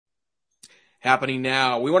happening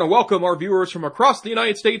now. We want to welcome our viewers from across the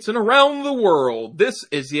United States and around the world. This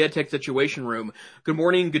is the EdTech Situation Room. Good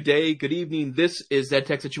morning, good day, good evening. This is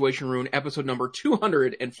EdTech Situation Room, episode number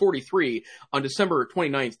 243 on December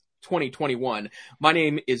 29th, 2021. My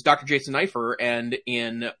name is Dr. Jason Neiffer, and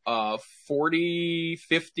in 40,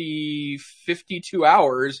 50, 52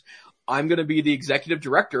 hours, I'm going to be the executive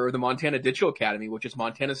director of the Montana Digital Academy, which is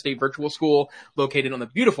Montana State Virtual School located on the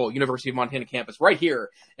beautiful University of Montana campus right here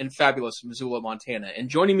in fabulous Missoula, Montana. And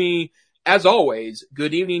joining me, as always,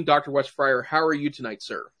 good evening, Dr. Wes Fryer. How are you tonight,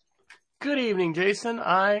 sir? Good evening, Jason.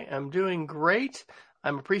 I am doing great.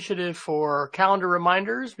 I'm appreciative for calendar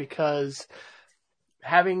reminders because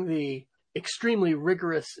having the extremely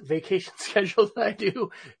rigorous vacation schedule that I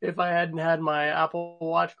do, if I hadn't had my Apple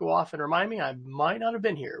Watch go off and remind me, I might not have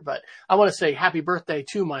been here. But I want to say happy birthday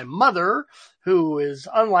to my mother, who is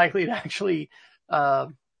unlikely to actually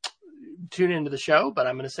tune into the show, but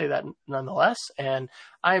I'm going to say that nonetheless. And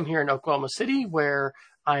I am here in Oklahoma City, where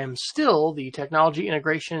I am still the Technology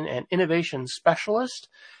Integration and Innovation Specialist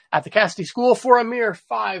at the Cassidy School for a mere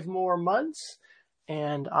 5 more months.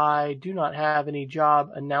 And I do not have any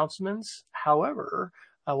job announcements. However,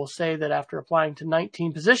 I will say that after applying to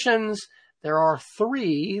 19 positions, there are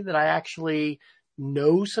 3 that I actually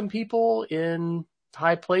know some people in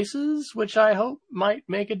high places, which I hope might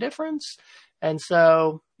make a difference. And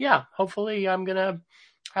so, yeah, hopefully I'm going to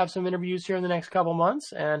have some interviews here in the next couple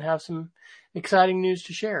months and have some exciting news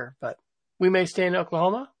to share. But we may stay in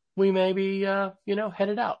Oklahoma. We may be,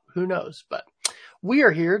 headed out. Who knows? But we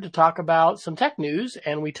are here to talk about some tech news,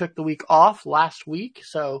 and we took the week off last week.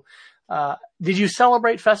 So, did you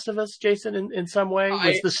celebrate Festivus, Jason, in some way?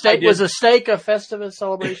 Was the steak a Festivus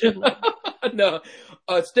celebration? No,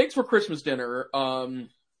 steaks for Christmas dinner.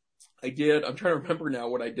 I did. I'm trying to remember now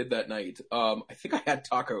what I did that night. I think I had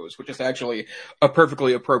tacos, which is actually a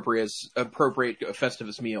perfectly appropriate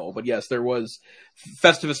Festivus meal. But yes, there was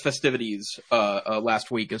Festivus festivities last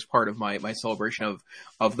week as part of my celebration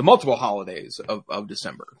of the multiple holidays of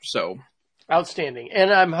December. So outstanding.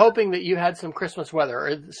 And I'm hoping that you had some Christmas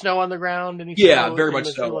weather. Snow on the ground? Yeah, very much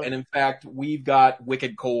so. And in fact, we've got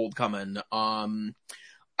wicked cold coming.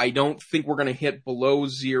 I don't think we're going to hit below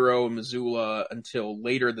 0 in Missoula until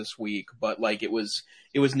later this week, but like it was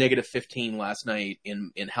negative 15 last night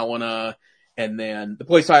in Helena. And then the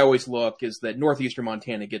place I always look is that northeastern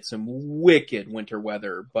Montana gets some wicked winter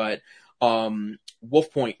weather, but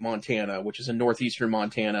Wolf Point, Montana, which is in northeastern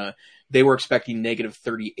Montana, they were expecting negative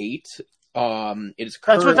 38. It is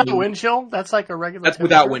That's without wind chill? That's like a regular That's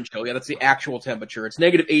without wind chill. Yeah, that's the actual temperature. It's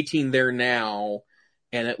negative 18 there now.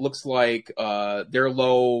 And it looks like their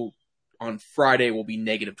low on Friday will be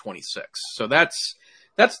negative 26. So that's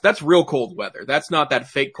real cold weather. That's not that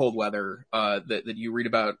fake cold weather that you read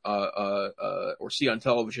about or see on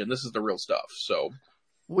television. This is the real stuff. So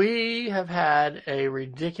we have had a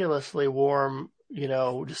ridiculously warm,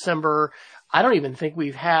 December. I don't even think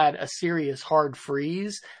we've had a serious hard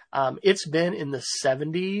freeze. It's been in the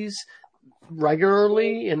 70s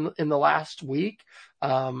regularly in the last week.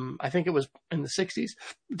 I think it was in the 60s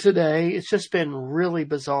today. It's just been really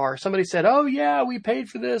bizarre. Somebody said, oh yeah, we paid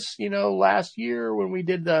for this, last year when we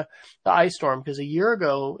did the ice storm, because a year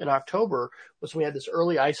ago in October was when we had this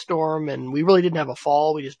early ice storm and we really didn't have a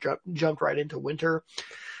fall. We just jumped right into winter.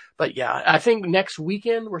 But yeah, I think next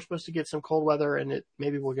weekend we're supposed to get some cold weather and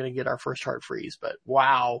maybe we're going to get our first hard freeze, but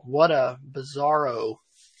wow, what a bizarro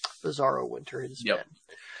winter it has been.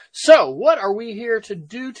 So, what are we here to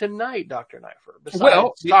do tonight, Dr. Neiffer?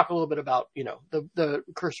 Besides talk a little bit about, the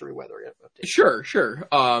cursory weather update. Sure.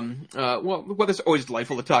 Well, weather's always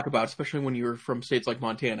delightful to talk about, especially when you're from states like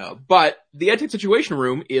Montana. But the EdTech Situation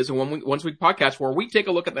Room is a once-a-week podcast where we take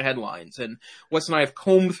a look at the headlines. And Wes and I have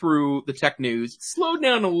combed through the tech news, slowed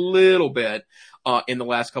down a little bit in the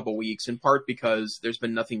last couple of weeks, in part because there's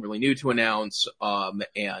been nothing really new to announce,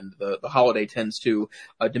 and the holiday tends to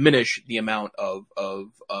diminish the amount of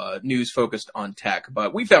news focused on tech.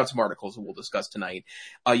 But we found some articles that we'll discuss tonight.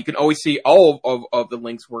 You can always see all of the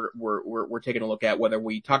links we're taking a look at, whether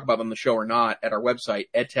we talk about them on the show or not, at our website,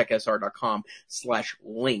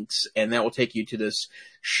 edtechsr.com/links, and that will take you to this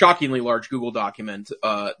shockingly large Google document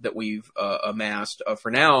that we've amassed. For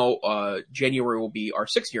now, January will be our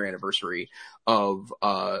 6-year anniversary of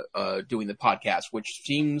doing the podcast, which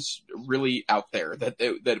seems really out there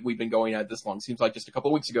that we've been going at this long. Seems like just a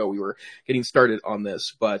couple of weeks ago we were getting started on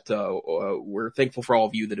this, but we're thankful for all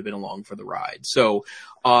of you that have been along for the ride. So,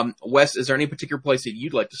 Wes, is there any particular place that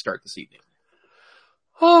you'd like to start this evening?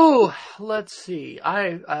 Oh, let's see.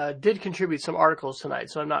 I did contribute some articles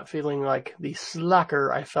tonight, so I'm not feeling like the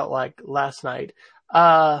slacker I felt like last night.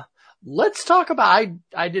 let's talk about,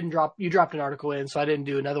 you dropped an article in, so I didn't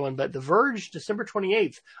do another one, but The Verge, December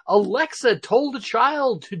 28th, Alexa told a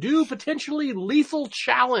child to do potentially lethal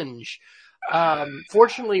challenge.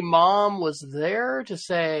 Fortunately, mom was there to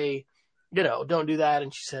say, don't do that.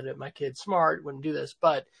 And she said, my kid's smart, wouldn't do this.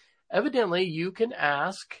 But evidently you can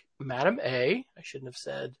ask Madam A, I shouldn't have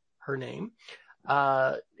said her name,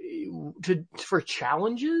 for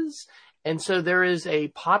challenges. And so there is a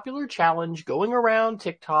popular challenge going around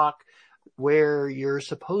TikTok where you're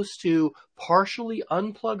supposed to partially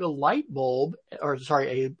unplug a light bulb, or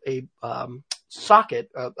sorry, a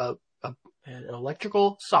socket, an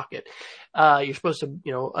electrical socket. You're supposed to,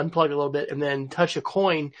 unplug a little bit and then touch a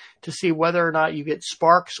coin to see whether or not you get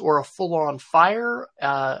sparks or a full-on fire.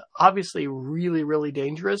 Obviously really, really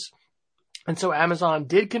dangerous. And so Amazon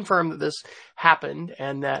did confirm that this happened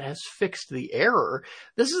and that has fixed the error.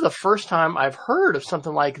 This is the first time I've heard of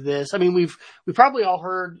something like this. I mean, we've probably all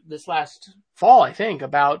heard this last fall, I think,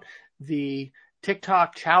 about the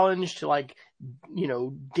TikTok challenge to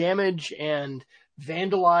damage and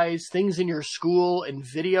vandalize things in your school and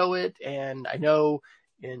video it. And I know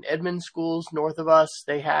in Edmond schools north of us,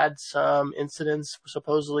 they had some incidents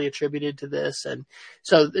supposedly attributed to this. And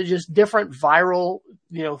so they're just different viral,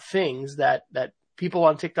 things that people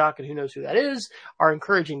on TikTok, and who knows who that is, are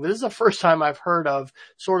encouraging. But this is the first time I've heard of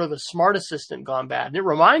sort of a smart assistant gone bad. And it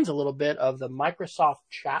reminds a little bit of the Microsoft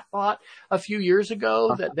chatbot a few years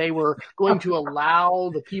ago that they were going to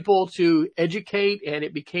allow the people to educate, and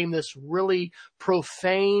it became this really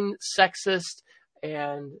profane, sexist,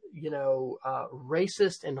 and,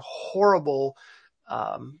 racist and horrible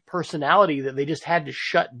personality that they just had to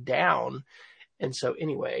shut down. And so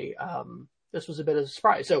anyway, this was a bit of a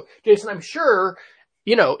surprise. So, Jason, I'm sure,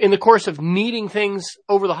 in the course of needing things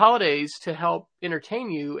over the holidays to help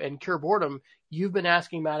entertain you and cure boredom, you've been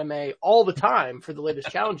asking Madam A all the time for the latest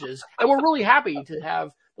challenges. And we're really happy to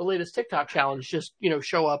have the latest TikTok challenge just,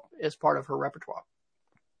 show up as part of her repertoire.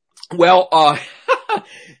 Well,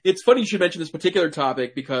 it's funny you should mention this particular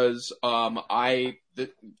topic because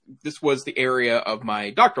this was the area of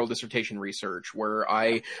my doctoral dissertation research where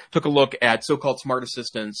I took a look at so-called smart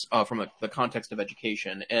assistants from the context of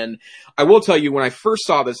education. And I will tell you, when I first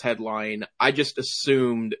saw this headline, I just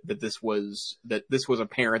assumed that this was a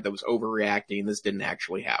parent that was overreacting. This didn't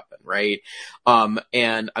actually happen, right?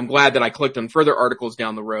 And I'm glad that I clicked on further articles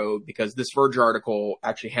down the road because this Verge article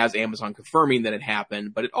actually has Amazon confirming that it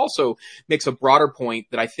happened, but it also makes a broader point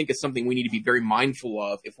that I think is something we need to be very mindful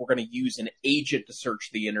of if we're going to use an agent to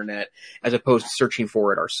search the internet as opposed to searching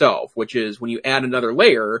for it ourselves, which is when you add another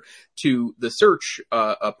layer to the search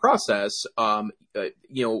process, the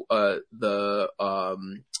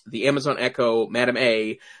Amazon Echo Madam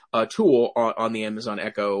A tool on the Amazon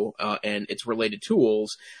Echo and its related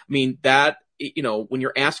tools. I mean, that, when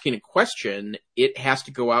you're asking a question, it has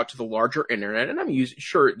to go out to the larger internet, and I'm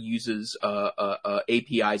sure it uses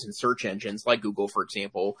APIs and search engines like Google, for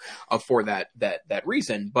example, for that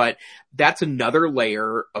reason. But that's another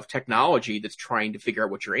layer of technology that's trying to figure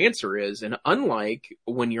out what your answer is. And unlike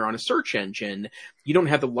when you're on a search engine, you don't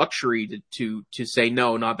have the luxury to say,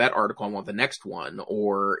 no, not that article, I want the next one.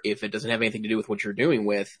 Or if it doesn't have anything to do with what you're doing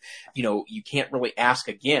with, you can't really ask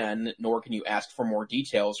again, nor can you ask for more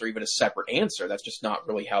details or even a separate answer. That's just not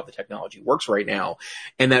really how the technology works right now.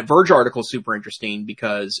 And that Verge article is super interesting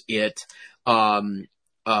because it talked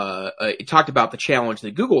about the challenge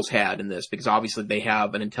that Google's had in this, because obviously they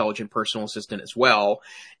have an intelligent personal assistant as well.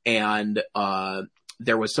 And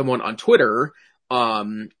there was someone on Twitter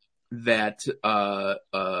that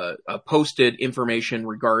posted information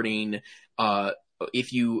regarding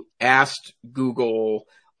if you asked Google,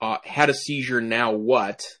 had a seizure, now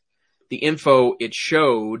what? The info it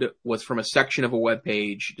showed was from a section of a web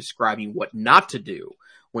page describing what not to do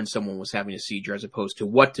when someone was having a seizure as opposed to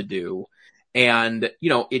what to do. And,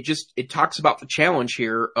 it talks about the challenge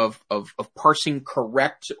here of parsing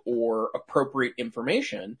correct or appropriate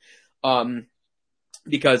information.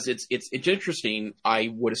 Because it's interesting.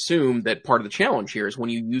 I would assume that part of the challenge here is when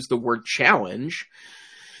you use the word challenge,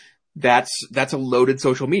 that's a loaded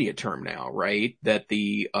social media term now, right? That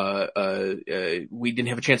we didn't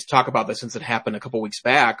have a chance to talk about this since it happened a couple weeks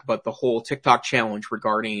back, but the whole TikTok challenge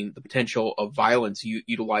regarding the potential of violence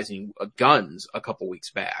utilizing guns a couple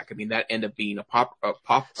weeks back. I mean, that ended up being a pop.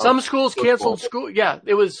 Some schools canceled school. Yeah,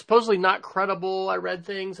 it was supposedly not credible. I read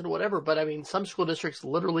things and whatever, but I mean, some school districts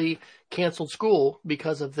literally canceled school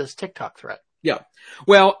because of this TikTok threat. Yeah.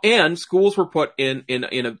 Well, and schools were put in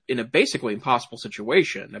a basically impossible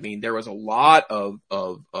situation. I mean, there was a lot of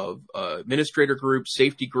administrator groups,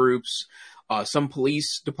 safety groups, some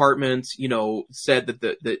police departments, said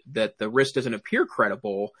that the risk doesn't appear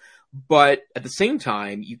credible, But at the same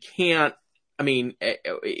time, you can't, I mean,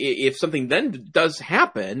 if something then does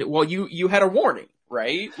happen, well, you had a warning,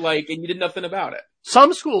 right? Like, and you did nothing about it.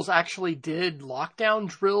 Some schools actually did lockdown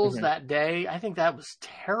drills Mhm. that day. I think that was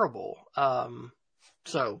terrible.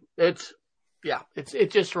 So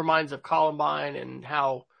it just reminds of Columbine and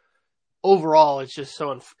how overall it's just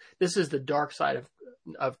so, this is the dark side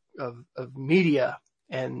of media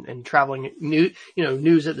and traveling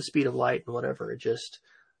news at the speed of light and whatever. It just,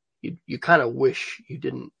 you kind of wish you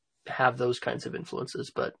didn't have those kinds of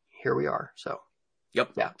influences, but here we are. So,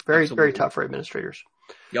 Yep. yeah, very, Absolutely. very tough for administrators.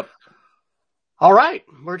 Yep. All right.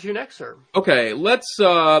 Where to next, sir? Okay, let's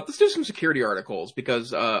do some security articles because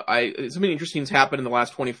something interesting has happened in the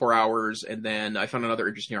last 24 hours, and then I found another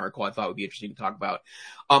interesting article I thought would be interesting to talk about.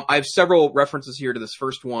 I have several references here to this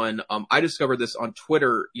first one. I discovered this on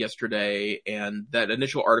Twitter yesterday, and that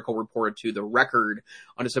initial article reported to The Record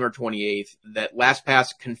on December 28th that LastPass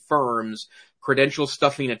confirms credential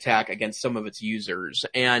stuffing attack against some of its users.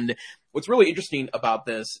 And what's really interesting about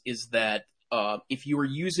this is that if you were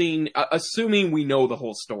using, assuming we know the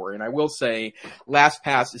whole story, and I will say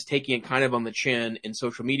LastPass is taking it kind of on the chin in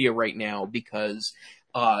social media right now because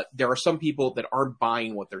there are some people that aren't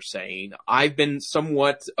buying what they're saying. I've been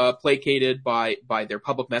somewhat placated by their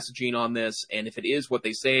public messaging on this, and if it is what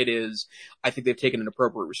they say it is, I think they've taken an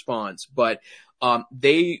appropriate response. But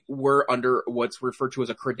they were under what's referred to as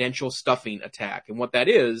a credential stuffing attack, and what that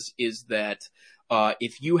is that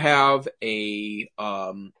if you have a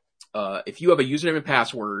username and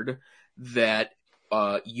password that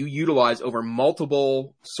you utilize over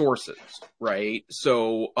multiple sources, right?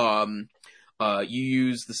 So you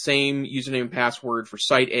use the same username and password for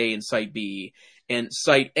site A and site B, and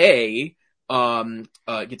site A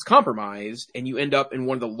gets compromised, and you end up in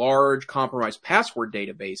one of the large compromised password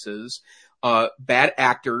databases. Bad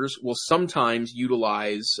actors will sometimes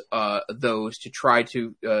utilize those to try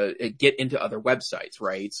to get into other websites,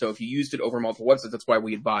 right? So if you used it over multiple websites, that's why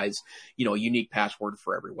we advise, a unique password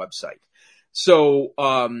for every website. So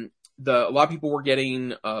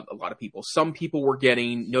some people were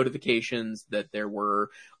getting notifications that there were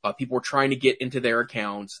people were trying to get into their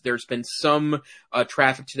accounts. There's been some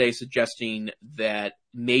traffic today suggesting that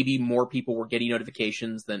maybe more people were getting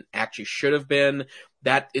notifications than actually should have been.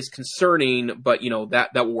 That is concerning, but that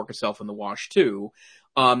will work itself in the wash too.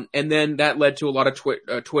 And then that led to a lot of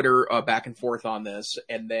Twitter back and forth on this.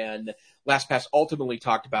 And then LastPass ultimately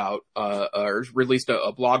talked about or released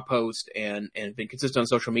a blog post and been consistent on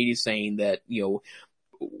social media saying that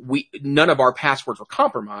none of our passwords were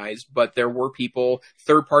compromised, but there were people,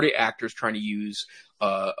 third-party actors, trying to use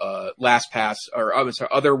LastPass or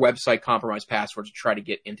other website compromised passwords to try to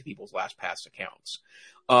get into people's LastPass accounts.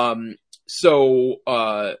 So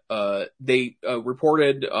they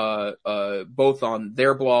reported both on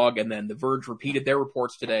their blog, and then The Verge repeated their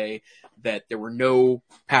reports today that there were no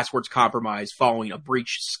passwords compromised following a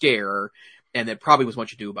breach scare, and that probably was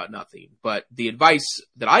much ado about nothing. But the advice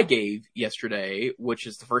that I gave yesterday, which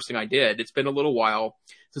is the first thing I did, it's been a little while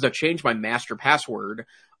since I've changed my master password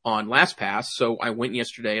on LastPass, so I went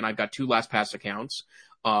yesterday and I've got 2 LastPass accounts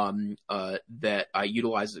that I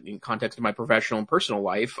utilize in context of my professional and personal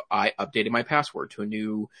life. I updated my password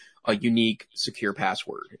to a unique, secure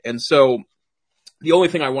password. And so the only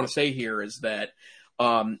thing I want to say here is that,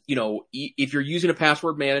 if you're using a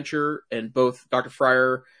password manager, and both Dr.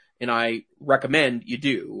 Fryer and I recommend you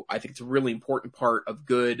do, I think it's a really important part of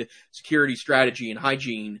good security strategy and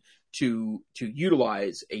hygiene to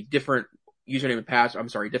utilize a different username and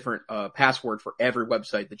different password for every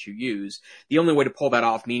website that you use. The only way to pull that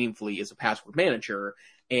off meaningfully is a password manager.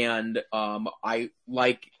 And I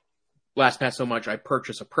like LastPass so much, I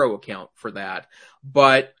purchase a pro account for that.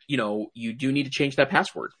 But, you do need to change that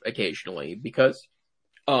password occasionally because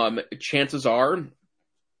chances are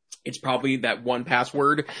it's probably that one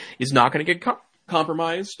password is not going to get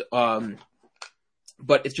compromised.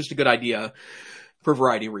 But it's just a good idea for a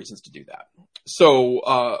variety of reasons to do that.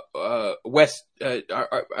 So, Wes,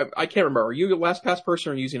 I can't remember. Are you a LastPass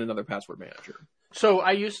person or using another password manager? So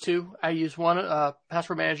I use one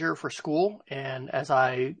password manager for school, and as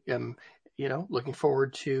I am, looking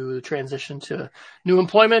forward to the transition to new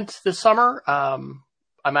employment this summer,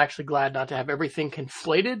 I'm actually glad not to have everything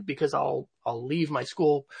conflated because I'll leave my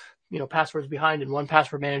school, passwords behind in one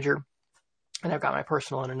password manager, and I've got my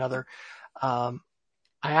personal in another. I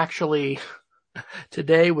actually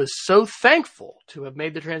today was so thankful to have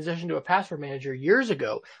made the transition to a password manager years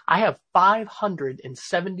ago. I have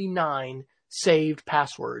 579 saved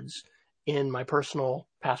passwords in my personal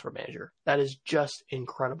password manager. That is just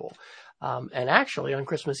incredible. And actually on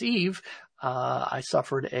Christmas Eve, I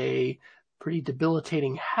suffered a pretty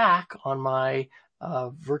debilitating hack on my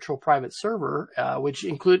virtual private server, which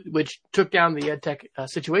took down the EdTech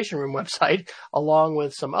Situation Room website along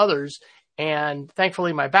with some others. And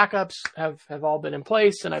thankfully, my backups have all been in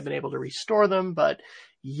place, and I've been able to restore them. But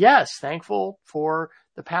yes, thankful for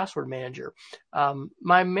the password manager.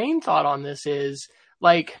 My main thought on this is,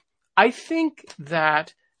 like, I think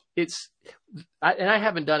that and I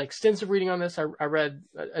haven't done extensive reading on this. I read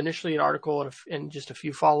initially an article and just a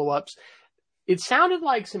few follow-ups. It sounded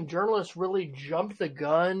like some journalists really jumped the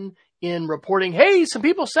gun in reporting, hey, some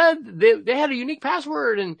people said they had a unique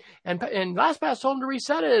password and LastPass told them to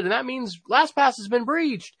reset it, and that means LastPass has been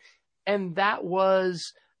breached. And that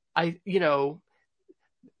was, they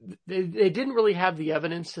didn't really have the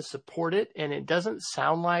evidence to support it, and it doesn't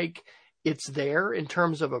sound like it's there in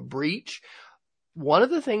terms of a breach. One of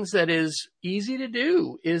the things that is easy to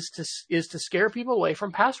do is to scare people away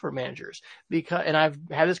from password managers, and I've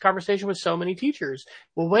had this conversation with so many teachers.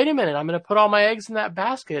 Well, wait a minute, I'm going to put all my eggs in that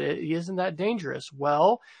basket. Isn't that dangerous?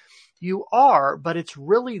 Well, you are, but it's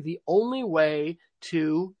really the only way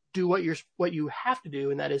to do what you have to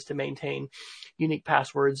do, and that is to maintain unique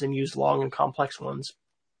passwords and use long and complex ones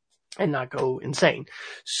and not go insane.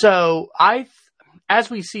 So as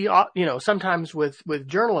we see, sometimes with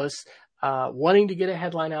journalists, wanting to get a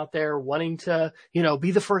headline out there, wanting to,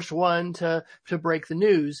 be the first one to break the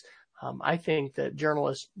news. I think that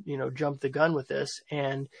journalists, jumped the gun with this,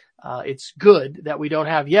 and it's good that we don't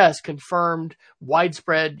have, confirmed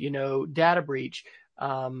widespread, data breach.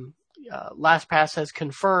 LastPass has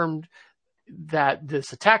confirmed that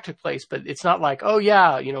this attack took place, but it's not like,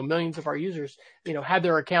 millions of our users, had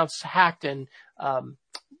their accounts hacked and,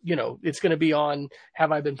 it's going to be on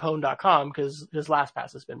haveibeenpwned.com because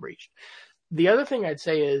LastPass has been breached. The other thing I'd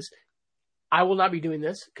say is I will not be doing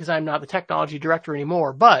this because I'm not the technology director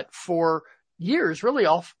anymore. But for years, really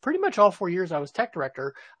pretty much all 4 years I was tech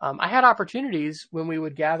director, I had opportunities when we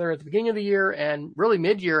would gather at the beginning of the year and really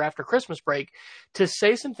mid-year after Christmas break to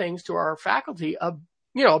say some things to our faculty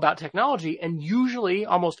about technology. And usually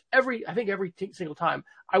almost every single time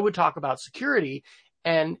I would talk about security,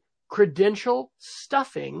 and credential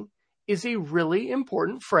stuffing is a really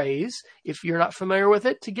important phrase, if you're not familiar with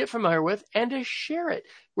it, to get familiar with and to share it.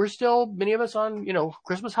 We're still, many of us on,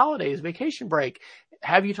 Christmas holidays, vacation break.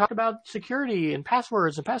 Have you talked about security and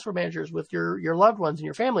passwords and password managers with your loved ones and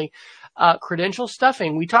your family? Credential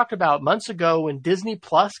stuffing. We talked about months ago when Disney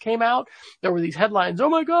Plus came out. There were these headlines, oh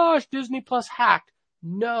my gosh, Disney Plus hacked.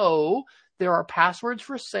 No, there are passwords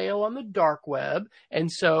for sale on the dark web.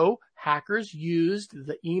 And so hackers used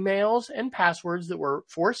the emails and passwords that were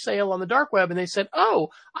for sale on the dark web. And they said, oh,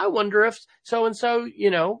 I wonder if so-and-so,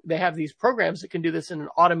 they have these programs that can do this in an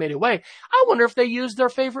automated way. I wonder if they used their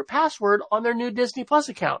favorite password on their new Disney Plus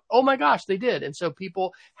account. Oh my gosh, they did. And so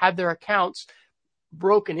people had their accounts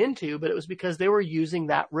broken into, but it was because they were using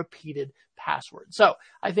that repeated password. So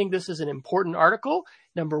I think this is an important article.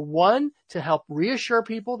 Number one, to help reassure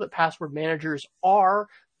people that password managers are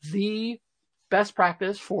the best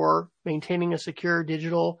practice for maintaining a secure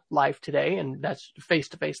digital life today. And that's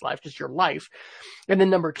face-to-face life, just your life. And then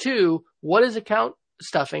number two, what is account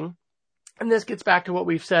stuffing? And this gets back to what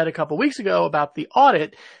we've said a couple weeks ago about the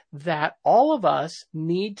audit, that all of us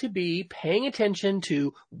need to be paying attention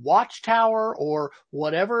to Watchtower or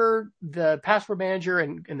whatever the password manager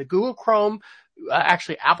and the Google Chrome.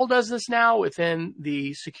 Actually, Apple does this now within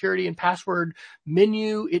the security and password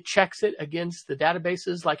menu. It checks it against the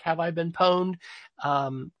databases like Have I Been Pwned.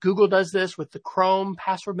 Google does this with the Chrome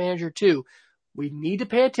password manager too. We need to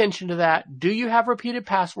pay attention to that. Do you have repeated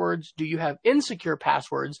passwords? Do you have insecure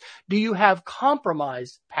passwords? Do you have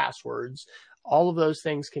compromised passwords? All of those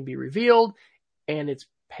things can be revealed, and it's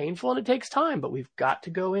painful and it takes time, but we've got to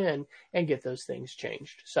go in and get those things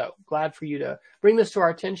changed. So glad for you to bring this to our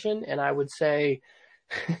attention. And I would say,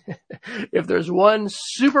 if there's one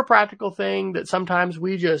super practical thing that sometimes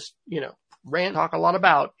we just, talk a lot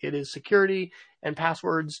about, it is security and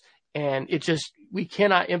passwords. And we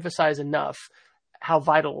cannot emphasize enough how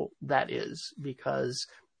vital that is, because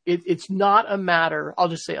it's not a matter,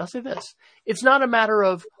 I'll say this. It's not a matter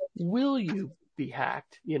of will you be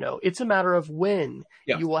hacked? It's a matter of when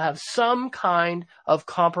you will have some kind of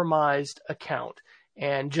compromised account.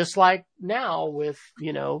 And just like now with,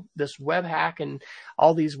 this web hack and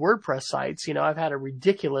all these WordPress sites, I've had a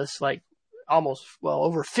ridiculous,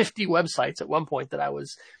 over 50 websites at one point that I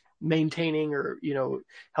was maintaining or,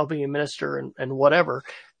 helping administer and whatever,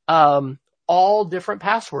 all different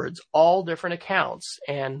passwords, all different accounts.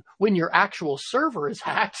 And when your actual server is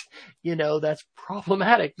hacked, that's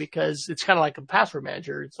problematic, because it's kind of like a password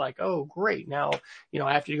manager. It's like, oh, great. Now,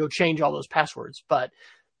 I have to go change all those passwords. But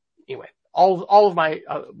anyway, all of my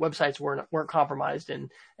websites weren't compromised. And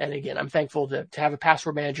again, I'm thankful to have a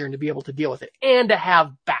password manager and to be able to deal with it and to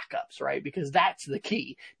have backups, right? Because that's the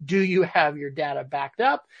key. Do you have your data backed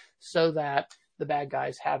up so that the bad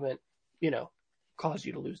guys haven't, caused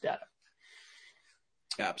you to lose data?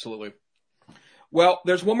 Absolutely. Well,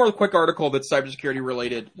 there's one more quick article that's cybersecurity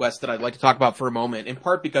related, Wes, that I'd like to talk about for a moment, in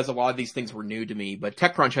part because a lot of these things were new to me. But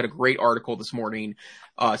TechCrunch had a great article this morning,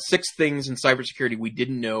 6 things in cybersecurity we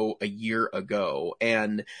didn't know a year ago.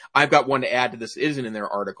 And I've got one to add to this. It isn't in their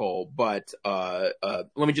article, but let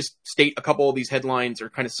me just state a couple of these headlines or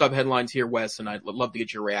kind of sub-headlines here, Wes, and I'd love to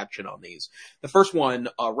get your reaction on these. The first one,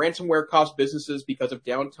 ransomware costs businesses because of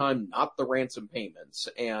downtime, not the ransom payments.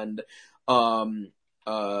 And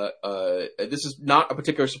this is not a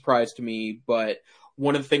particular surprise to me, but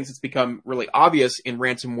one of the things that's become really obvious in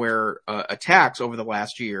ransomware attacks over the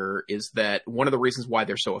last year is that one of the reasons why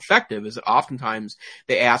they're so effective is that oftentimes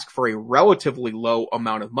they ask for a relatively low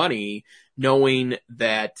amount of money, knowing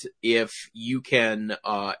that if you can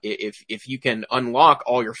if you can unlock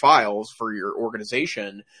all your files for your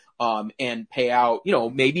organization and pay out,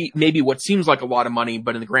 maybe what seems like a lot of money,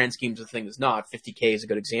 but in the grand schemes of things is not. $50K is a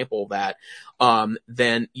good example of that.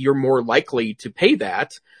 Then you're more likely to pay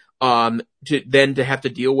that. To have to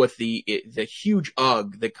deal with the huge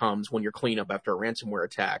UG that comes when you're clean up after a ransomware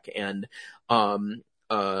attack. And,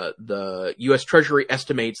 the U.S. Treasury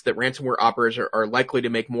estimates that ransomware operators are likely to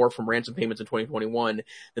make more from ransom payments in 2021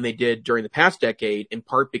 than they did during the past decade, in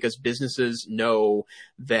part because businesses know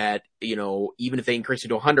that, even if they increase it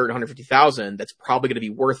to 150,000, that's probably going to be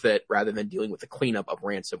worth it rather than dealing with the cleanup of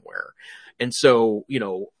ransomware. And so,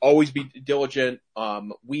 always be diligent. I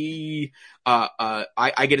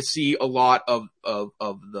get to see a lot of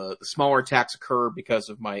the smaller attacks occur because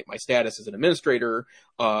of my status as an administrator,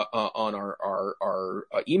 on our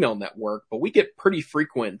email network, but we get pretty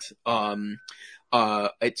frequent,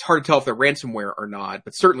 it's hard to tell if they're ransomware or not,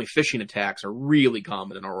 but certainly phishing attacks are really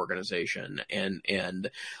common in our organization. And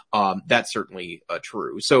that's certainly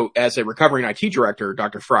true. So as a recovering IT director,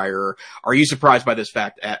 Dr. Fryer, are you surprised by this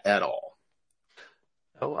fact at all?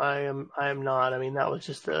 No, I am not. I mean, that was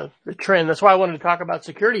just the trend. That's why I wanted to talk about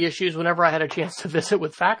security issues whenever I had a chance to visit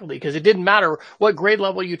with faculty, because it didn't matter what grade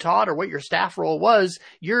level you taught or what your staff role was,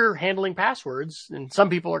 you're handling passwords. And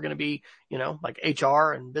some people are going to be, like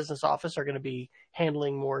HR and business office are going to be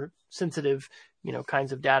handling more sensitive,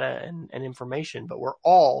 kinds of data and information, but we're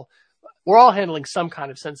all handling some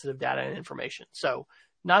kind of sensitive data and information. So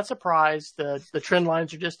not surprised. The trend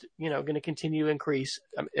lines are just, going to continue to increase.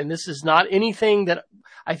 And this is not anything that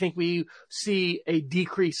I think we see a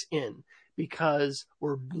decrease in, because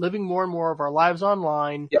we're living more and more of our lives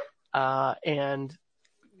online. Yep. And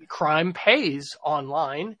crime pays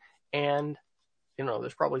online. And,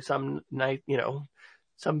 there's probably some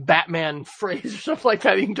Batman phrase or something like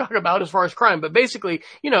that you can talk about as far as crime. But basically,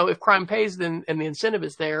 if crime pays, then, and the incentive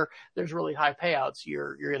is there's really high payouts,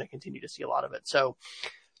 you're going to continue to see a lot of it. So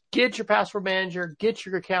get your password manager, get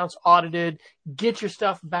your accounts audited, get your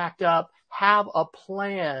stuff backed up, have a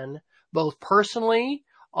plan both personally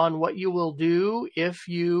on what you will do if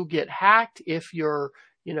you get hacked, if your,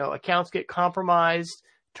 accounts get compromised,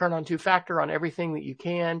 turn on 2-factor on everything that you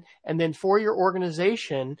can. And then for your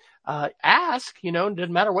organization, ask, it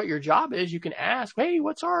doesn't matter what your job is. You can ask, hey,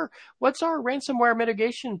 what's our ransomware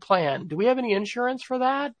mitigation plan? Do we have any insurance for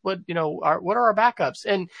that? What are our backups?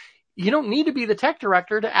 And you don't need to be the tech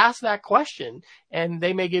director to ask that question, and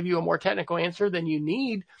they may give you a more technical answer than you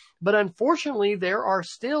need. But unfortunately, there are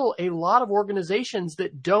still a lot of organizations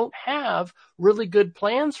that don't have really good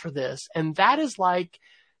plans for this. And that is like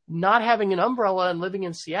not having an umbrella and living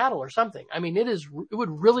in Seattle or something. I mean, it would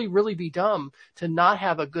really, really be dumb to not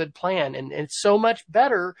have a good plan. And it's so much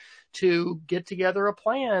better to get together a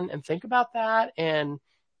plan and think about that and,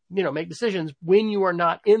 make decisions when you are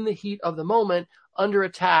not in the heat of the moment, under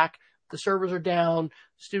attack, the servers are down,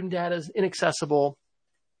 student data is inaccessible.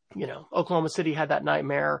 Oklahoma City had that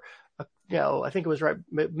nightmare. I think it was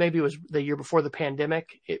maybe it was the year before the pandemic,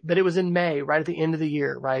 but it was in May, right at the end of the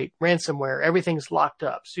year, right? Ransomware, everything's locked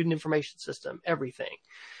up, student information system, everything.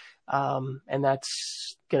 And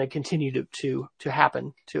that's going to continue to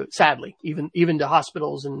happen sadly, even to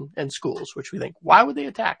hospitals and schools, which we think, why would they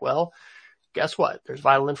attack? Well, guess what? There's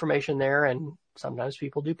vital information there, and sometimes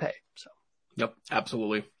people do pay. So. Yep,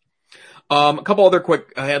 absolutely. A couple other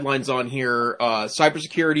quick headlines on here.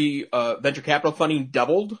 Cybersecurity venture capital funding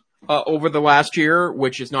doubled over the last year,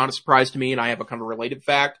 which is not a surprise to me, and I have a kind of related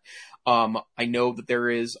fact. I know that there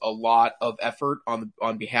is a lot of effort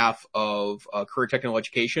on behalf of career technical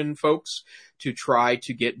education folks to try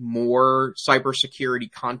to get more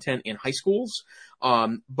cybersecurity content in high schools.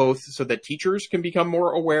 both so that teachers can become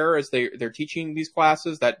more aware as they're teaching these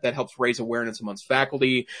classes. That helps raise awareness amongst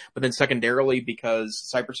faculty, but then secondarily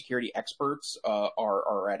because cybersecurity experts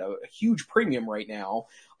are at a huge premium right now.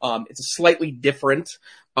 It's a slightly different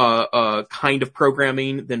kind of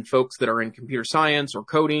programming than folks that are in computer science or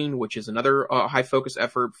coding, which is another high focus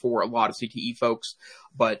effort for a lot of CTE folks.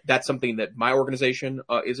 But that's something that my organization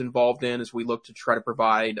is involved in as we look to try to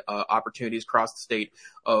provide opportunities across the state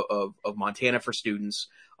of Montana for students.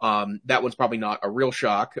 That one's probably not a real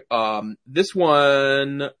shock. This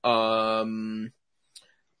one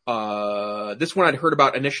I'd heard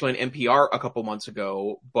about initially in NPR a couple months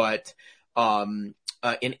ago, but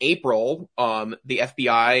in April, the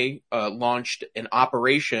FBI launched an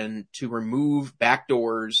operation to remove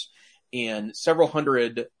backdoors in several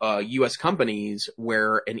hundred U.S. companies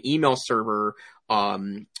where an email server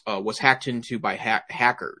was hacked into by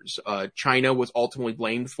hackers. China was ultimately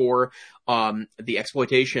blamed for the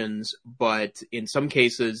exploitations, but in some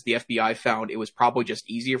cases, the FBI found it was probably just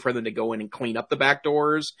easier for them to go in and clean up the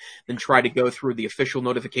backdoors than try to go through the official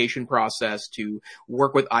notification process to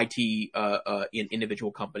work with IT in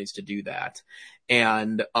individual companies to do that.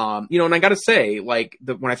 And and I got to say, when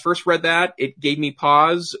I first read that, it gave me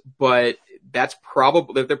pause, but they're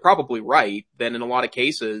probably right. Then in a lot of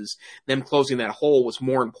cases, them closing that hole was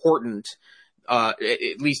more important,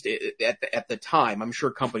 at least at the time. I'm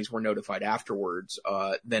sure companies were notified afterwards,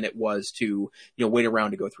 than it was to, wait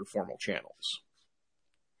around to go through formal channels.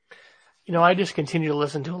 I just continue to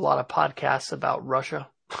listen to a lot of podcasts about Russia.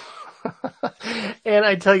 And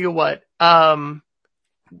I tell you what,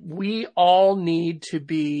 we all need to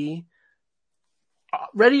be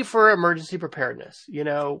ready for emergency preparedness,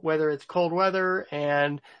 whether it's cold weather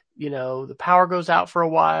and, the power goes out for a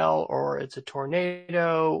while, or it's a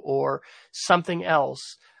tornado or something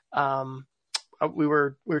else. We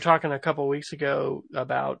were talking a couple of weeks ago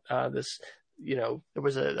about this. There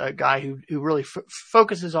was a guy who really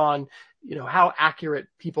focuses on, how accurate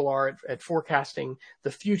people are at forecasting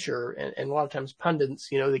the future. And a lot of times pundits,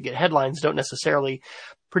 they get headlines, don't necessarily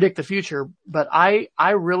predict the future. But I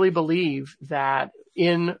really believe that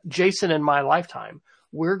in Jason and my lifetime,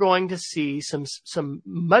 we're going to see some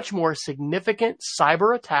much more significant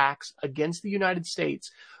cyber attacks against the United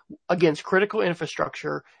States, against critical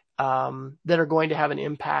infrastructure, that are going to have an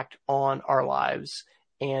impact on our lives.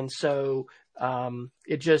 And so,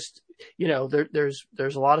 it just,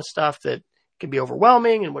 there's a lot of stuff that can be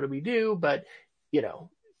overwhelming, and what do we do? But,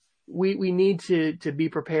 we need to be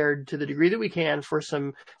prepared to the degree that we can for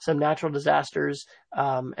some natural disasters,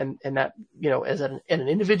 and that, as at an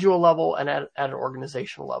individual level and at an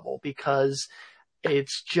organizational level, because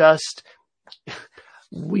it's just,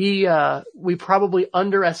 we probably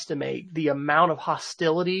underestimate the amount of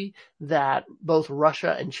hostility that both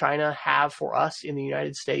Russia and China have for us in the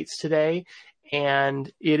United States today. And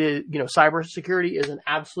it is, cybersecurity is an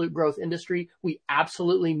absolute growth industry. We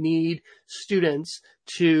absolutely need students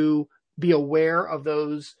to be aware of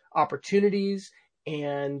those opportunities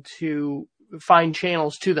and to find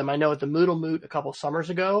channels to them. I know at the Moodle Moot a couple summers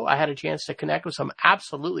ago, I had a chance to connect with some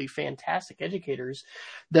absolutely fantastic educators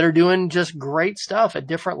that are doing just great stuff at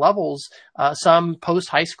different levels, some post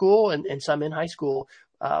high school and some in high school,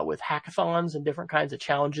 with hackathons and different kinds of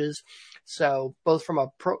challenges. So both from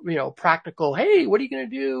a practical, hey, what are you going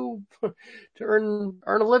to do to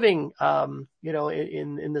earn a living,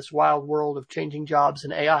 in this wild world of changing jobs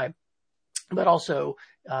and AI, but also,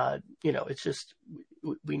 it's just,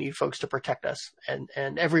 we need folks to protect us,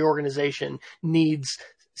 and every organization needs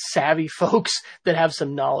savvy folks that have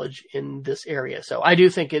some knowledge in this area. So I do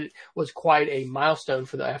think it was quite a milestone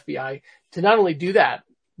for the FBI to not only do that,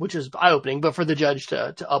 which is eye-opening, but for the judge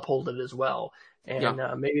to uphold it as well. And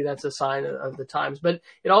maybe that's a sign of the times. But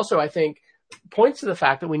it also, I think, points to the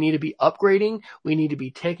fact that we need to be upgrading, we need to be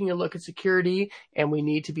taking a look at security, and we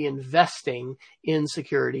need to be investing in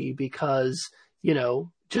security because,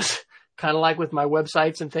 just kind of like with my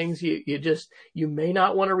websites and things, you may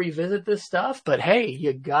not want to revisit this stuff, but hey,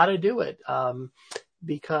 you got to do it.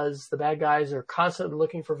 Because the bad guys are constantly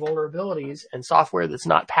looking for vulnerabilities, and software that's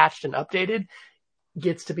not patched and updated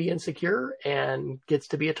gets to be insecure and gets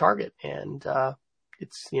to be a target. And,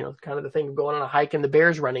 it's, kind of the thing of going on a hike and the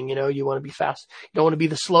bear's running, you want to be fast. You don't want to be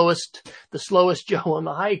the slowest Joe on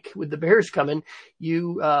the hike with the bears coming.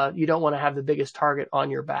 You don't want to have the biggest target on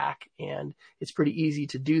your back. And it's pretty easy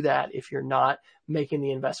to do that if you're not making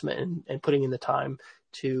the investment and putting in the time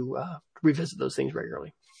to, revisit those things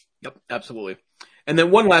regularly. Yep, absolutely. And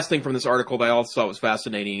then one last thing from this article that I also thought was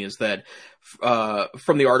fascinating is that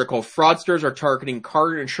from the article, fraudsters are targeting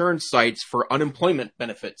car insurance sites for unemployment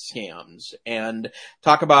benefit scams. And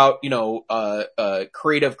talk about,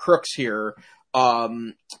 creative crooks here.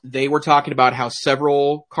 They were talking about how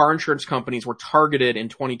several car insurance companies were targeted in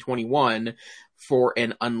 2021 for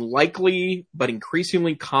an unlikely but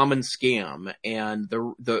increasingly common scam. And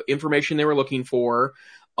the information they were looking for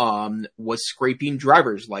was scraping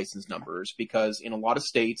driver's license numbers, because in a lot of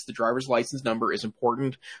states, the driver's license number is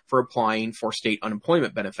important for applying for state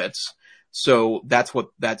unemployment benefits. So that's what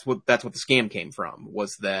the scam came from,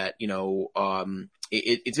 was that,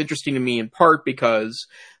 it's interesting to me in part because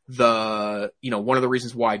one of the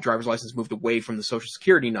reasons why driver's license moved away from the social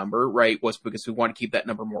security number, right, was because we want to keep that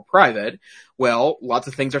number more private. Well, lots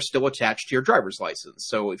of things are still attached to your driver's license.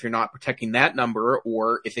 So if you're not protecting that number,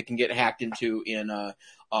 or if it can get hacked into in a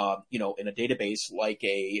database like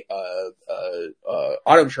a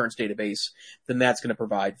auto insurance database, then that's going to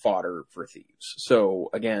provide fodder for thieves. So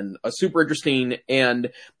again, super interesting.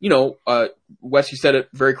 And, Wes, you said it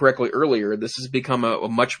very correctly earlier. This has become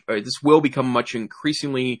this will become a much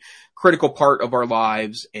increasingly critical part of our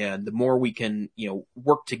lives. And the more we can,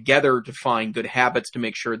 work together to find good habits to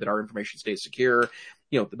make sure that our information stays secure,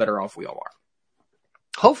 the better off we all are.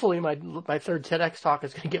 Hopefully my third TEDx talk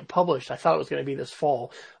is going to get published. I thought it was going to be this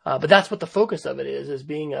fall. But that's what the focus of it is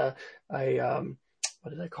being a what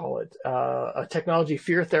did I call it? A technology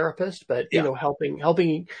fear therapist, but,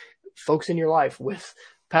 helping folks in your life with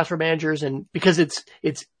password managers. And because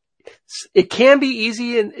it can be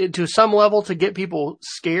easy to some level to get people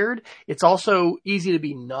scared. It's also easy to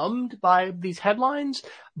be numbed by these headlines.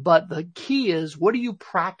 But the key is, what do you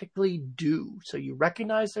practically do? So you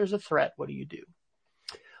recognize there's a threat. What do you do?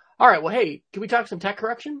 All right. Well, hey, can we talk some tech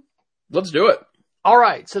correction? Let's do it. All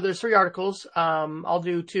right. So there's 3 articles. I'll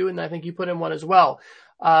do 2, and I think you put in 1 as well.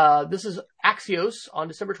 This is Axios on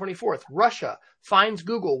December 24th. Russia fines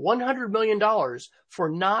Google $100 million for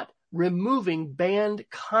not removing banned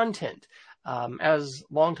content. As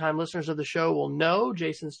longtime listeners of the show will know,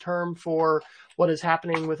 Jason's term for what is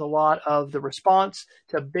happening with a lot of the response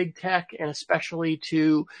to big tech, and especially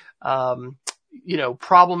to,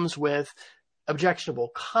 problems with objectionable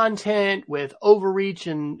content, with overreach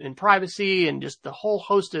and privacy, and just the whole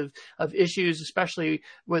host of issues, especially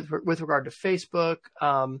with regard to Facebook,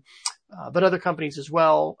 but other companies as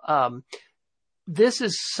well. This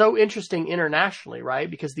is so interesting internationally, right?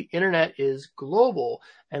 Because the internet is global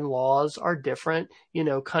and laws are different,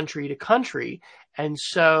 country to country. And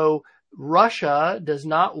so Russia does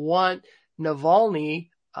not want Navalny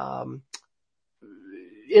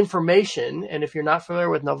information. And if you're not familiar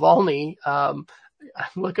with Navalny,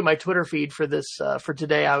 look at my Twitter feed for this, for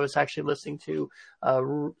today. I was actually listening to a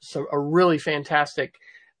really fantastic,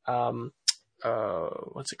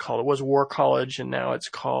 what's it called? It was War College, and now it's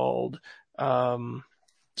called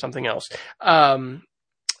something else.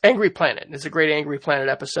 Angry Planet. It's a great Angry Planet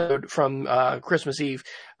episode from Christmas Eve.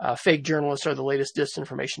 Fake journalists are the latest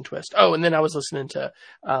disinformation twist. Oh, and then I was listening to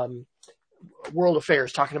World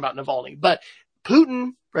Affairs talking about Navalny. But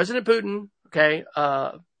Putin, President Putin, okay,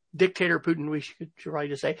 dictator Putin, we should probably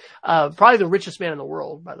just say, probably the richest man in the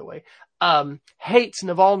world, by the way, hates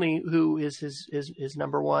Navalny, who is his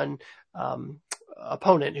number one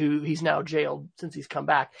opponent, who he's now jailed since he's come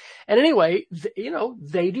back. And anyway,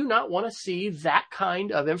 they do not want to see that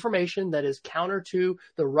kind of information that is counter to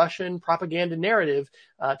the Russian propaganda narrative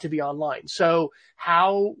to be online. So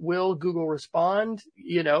how will Google respond?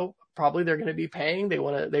 Probably they're going to be paying. They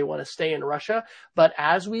want to stay in Russia. But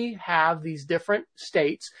as we have these different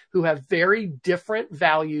states who have very different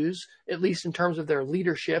values, at least in terms of their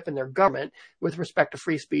leadership and their government with respect to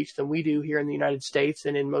free speech, than we do here in the United States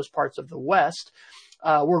and in most parts of the West,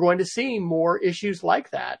 we're going to see more issues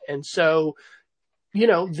like that. And so,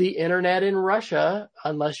 the internet in Russia,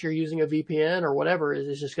 unless you're using a VPN or whatever,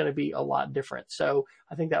 is just going to be a lot different. So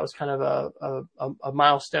I think that was kind of a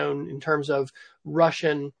milestone in terms of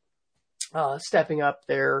Russian stepping up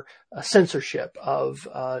their censorship of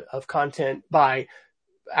content by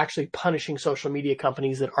actually punishing social media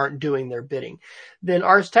companies that aren't doing their bidding. Then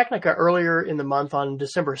Ars Technica earlier in the month on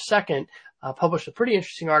December 2nd published a pretty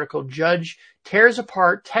interesting article. Judge tears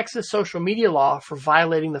apart Texas social media law for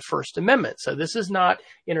violating the First Amendment. So this is not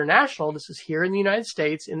international. This is here in the United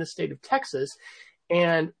States, in the state of Texas.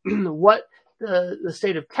 And what the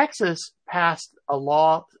state of Texas passed a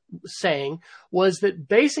law saying was that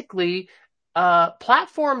basically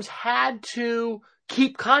platforms had to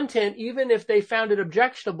keep content even if they found it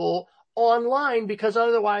objectionable online, because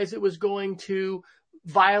otherwise it was going to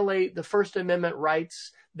violate the First Amendment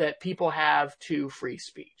rights that people have to free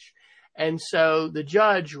speech. And so the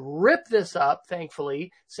judge ripped this up,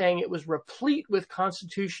 thankfully, saying it was replete with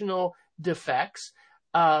constitutional defects.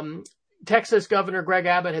 Texas Governor Greg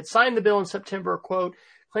Abbott had signed the bill in September, quote,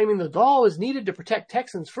 claiming the law is needed to protect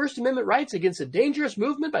Texans' First Amendment rights against a dangerous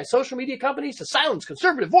movement by social media companies to silence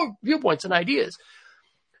conservative viewpoints and ideas.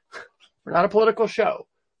 We're not a political show.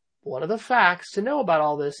 One of the facts to know about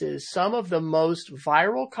all this is some of the most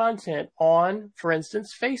viral content on, for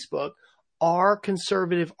instance, Facebook are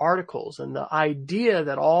conservative articles. And the idea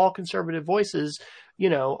that all conservative voices,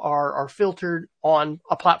 are filtered on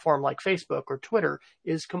a platform like Facebook or Twitter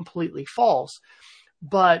is completely false.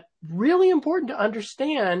 But really important to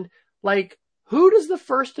understand, who does the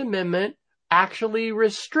First Amendment actually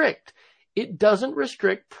restrict? It doesn't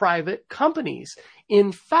restrict private companies.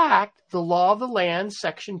 In fact, the law of the land,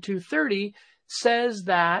 Section 230, says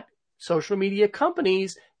that social media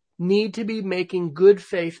companies need to be making good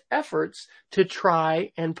faith efforts to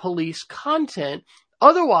try and police content.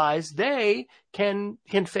 Otherwise, they can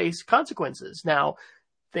face consequences. Now,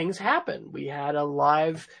 things happen. We had a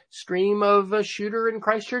live stream of a shooter in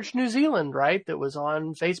Christchurch, New Zealand, right? That was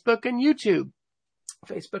on Facebook and YouTube.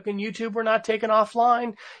 Facebook and YouTube were not taken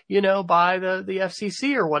offline, by the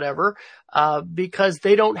FCC or whatever, because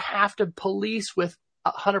they don't have to police with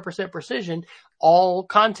 100% precision all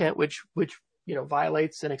content, which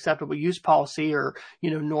violates an acceptable use policy or,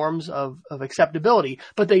 norms of acceptability,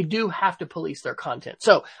 but they do have to police their content.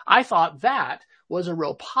 So I thought that was a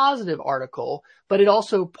real positive article, but it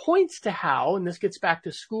also points to how, and this gets back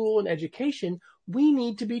to school and education, we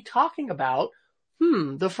need to be talking about,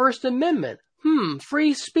 the First Amendment,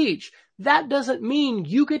 free speech. That doesn't mean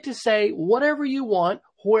you get to say whatever you want,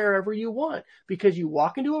 wherever you want, because you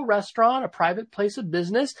walk into a restaurant, a private place of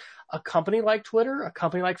business, a company like Twitter, a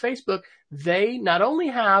company like Facebook, they not only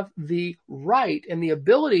have the right and the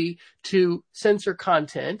ability to censor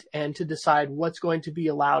content and to decide what's going to be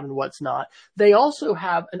allowed and what's not, they also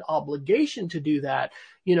have an obligation to do that,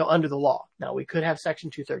 under the law. Now, we could have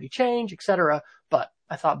Section 230 change, etc., but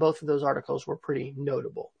I thought both of those articles were pretty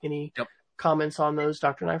notable. Any comments on those,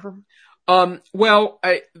 Dr. Neifer?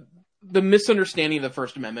 The misunderstanding of the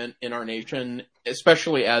First Amendment in our nation,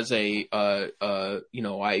 especially as I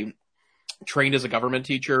trained as a government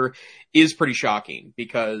teacher, is pretty shocking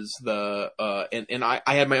because I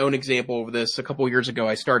had my own example of this a couple of years ago.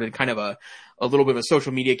 I started kind of a little bit of a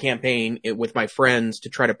social media campaign with my friends to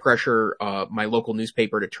try to pressure my local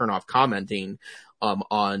newspaper to turn off commenting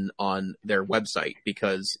on their website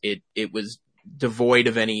because it was devoid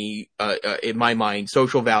of any, in my mind,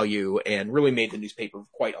 social value and really made the newspaper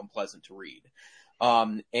quite unpleasant to read.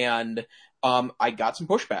 I got some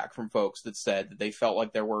pushback from folks that said that they felt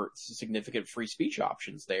like there were significant free speech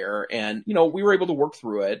options there. And, we were able to work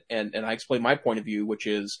through it. And I explained my point of view, which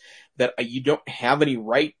is that you don't have any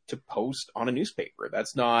right to post on a newspaper.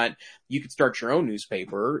 That's not, you could start your own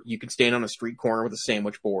newspaper. You could stand on a street corner with a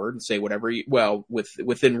sandwich board and say whatever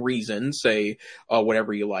within reason, say,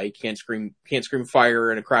 whatever you like. Can't scream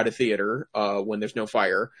fire in a crowded theater, when there's no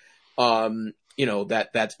fire.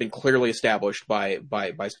 That's been clearly established by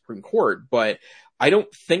Supreme Court, but I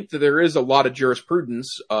don't think that there is a lot of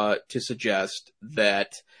jurisprudence to suggest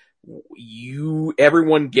that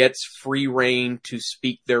everyone gets free reign to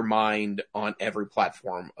speak their mind on every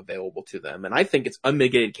platform available to them. And I think it's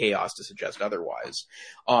unmitigated chaos to suggest otherwise.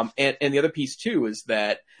 And the other piece too is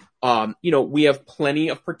that, we have plenty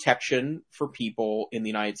of protection for people in the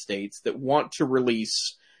United States that want to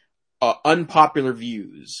release unpopular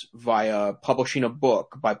views via publishing a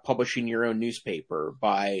book, by publishing your own newspaper,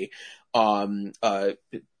 by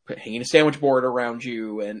hanging a sandwich board around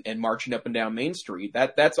you and marching up and down Main Street.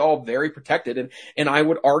 That's all very protected, and I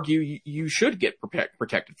would argue you should get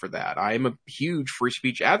protected for that. I am a huge free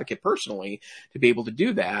speech advocate personally to be able to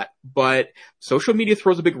do that, but social media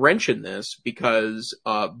throws a big wrench in this because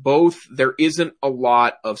both there isn't a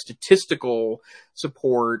lot of statistical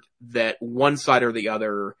support that one side or the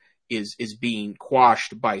other is being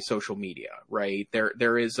quashed by social media, right?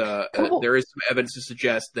 There is some evidence to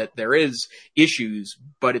suggest that there is issues,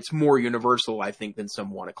 but it's more universal, I think, than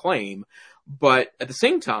some want to claim. But at the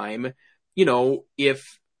same time, if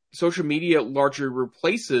social media largely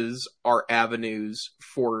replaces our avenues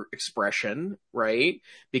for expression, right?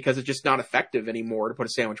 Because it's just not effective anymore to put a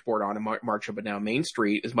sandwich board on and march up and down Main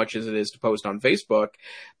Street as much as it is to post on Facebook.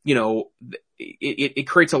 It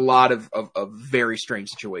creates a lot of very strange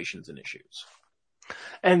situations and issues.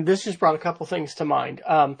 And this just brought a couple things to mind.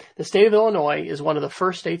 The state of Illinois is one of the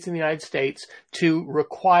first states in the United States to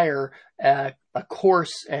require a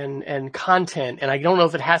course and content. And I don't know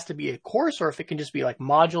if it has to be a course or if it can just be like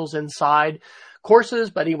modules inside courses.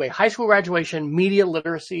 But anyway, high school graduation media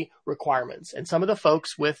literacy requirements. And some of the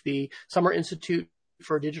folks with the Summer Institute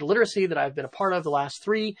for Digital Literacy that I've been a part of the last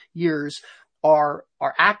 3 years are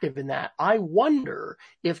active in that. I wonder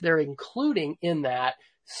if they're including in that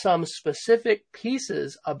some specific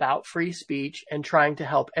pieces about free speech and trying to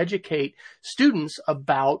help educate students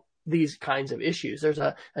about these kinds of issues. There's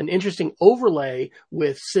an interesting overlay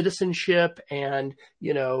with citizenship and,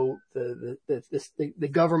 the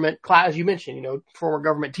government class, you mentioned, former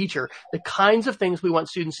government teacher, the kinds of things we want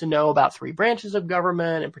students to know about 3 branches of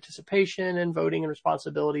government and participation and voting and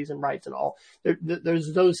responsibilities and rights and all.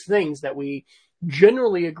 There's those things that we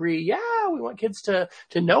generally agree, we want kids to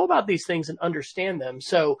know about these things and understand them.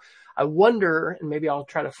 So I wonder, and maybe I'll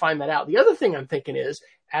try to find that out. The other thing I'm thinking is,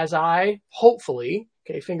 as I hopefully,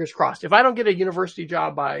 fingers crossed, if I don't get a university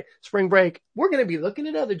job by spring break, we're going to be looking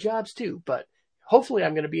at other jobs too. But hopefully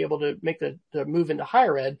I'm going to be able to make the move into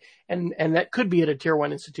higher ed. And that could be at a tier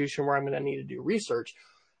 1 institution where I'm going to need to do research.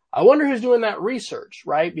 I wonder who's doing that research,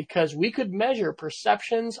 right? Because we could measure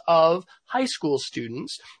perceptions of high school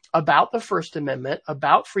students about the First Amendment,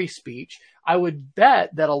 about free speech. I would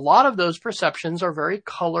bet that a lot of those perceptions are very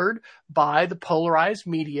colored by the polarized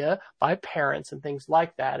media, by parents and things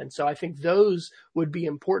like that. And so I think those would be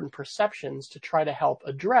important perceptions to try to help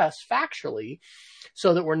address factually,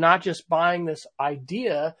 so that we're not just buying this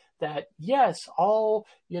idea that, yes, all,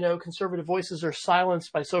 conservative voices are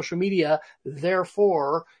silenced by social media.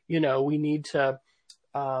 Therefore, we need to,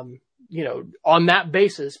 on that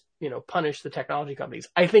basis, punish the technology companies.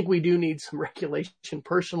 I think we do need some regulation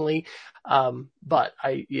personally. But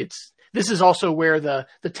this is also where the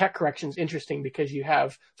tech correction is interesting, because you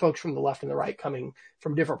have folks from the left and the right coming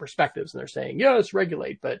from different perspectives, and they're saying, yes,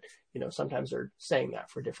 regulate. But, sometimes they're saying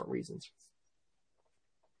that for different reasons.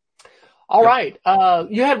 All right.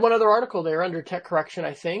 You had one other article there under tech correction,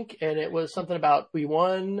 I think, and it was something about we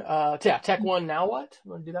won. Tech won. Now what?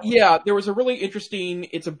 You want to do that one? Yeah, there was a really interesting,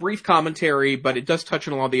 it's a brief commentary, but it does touch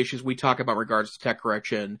on a lot of the issues we talk about in regards to tech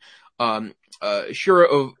correction. Shira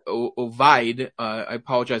Ovaid, I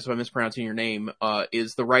apologize if I'm mispronouncing your name,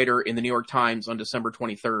 is the writer in the New York Times on December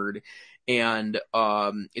 23rd. And,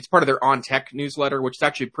 it's part of their On Tech newsletter, which is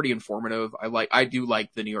actually pretty informative. I do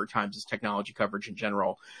like the New York Times' technology coverage in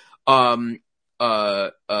general. The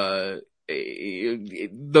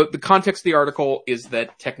context of the article is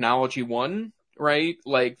that technology won, right?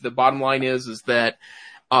 Like, the bottom line is that,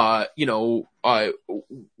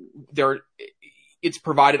 it's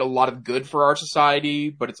provided a lot of good for our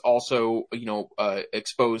society, but it's also,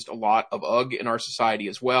 exposed a lot of ugh in our society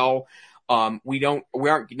as well. We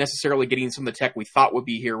aren't necessarily getting some of the tech we thought would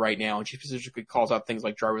be here right now. And she specifically calls out things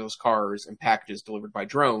like driverless cars and packages delivered by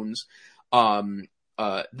drones. That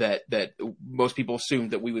most people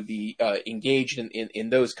assumed that we would be engaged in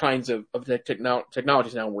those kinds of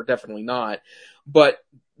technologies now. We're definitely not. But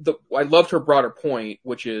I loved her broader point,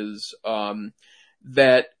 which is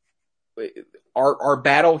that our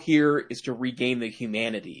battle here is to regain the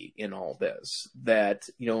humanity in all this. That,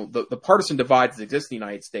 the partisan divides that exist in the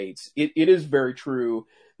United States, it is very true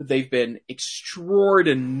that they've been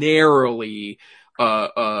extraordinarily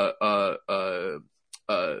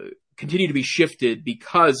continue to be shifted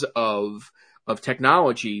because of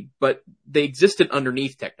technology, but they existed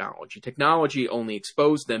underneath technology. Technology only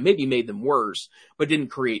exposed them, maybe made them worse, but didn't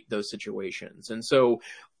create those situations. And so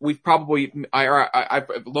we've probably, I've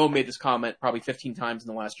alone made this comment probably 15 times in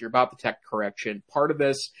the last year about the tech correction. Part of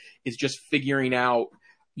this is just figuring out,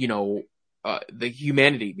 the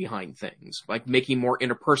humanity behind things, like making more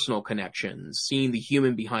interpersonal connections, seeing the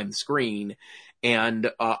human behind the screen. And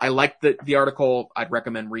I liked the article. I'd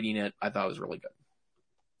recommend reading it. I thought it was really good.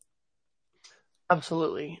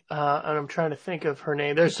 Absolutely. And I'm trying to think of her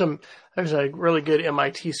name. There's a really good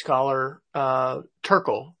MIT scholar,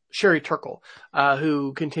 Sherry Turkle,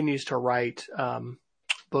 who continues to write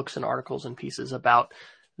books and articles and pieces about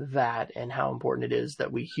that and how important it is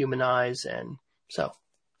that we humanize. And so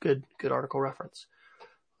good article reference.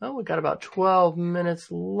 Well, we've got about 12 minutes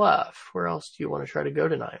left. Where else do you want to try to go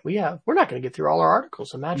tonight? We're not going to get through all our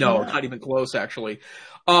articles. Imagine No, that. not even close, actually.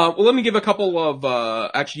 Well, let me give a couple of,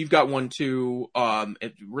 actually, you've got one too, a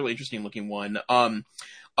really interesting looking one.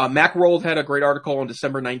 Macworld had a great article on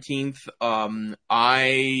December 19th.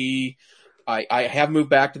 I have moved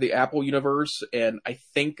back to the Apple universe, and I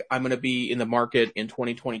think I'm going to be in the market in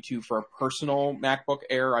 2022 for a personal MacBook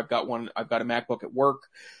Air. I've got a MacBook at work.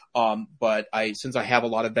 But since I have a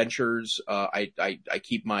lot of ventures, I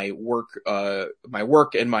keep my work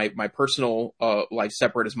and my personal, life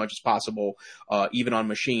separate as much as possible, even on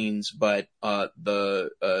machines. But,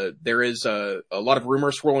 there is a lot of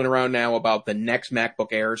rumors swirling around now about the next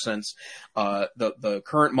MacBook Air, since, the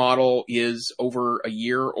current model is over a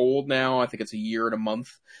year old now. I think it's a year and a month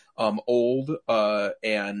old,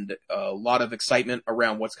 and a lot of excitement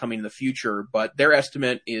around what's coming in the future. But their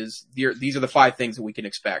estimate is these are the 5 things that we can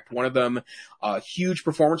expect. One of them, huge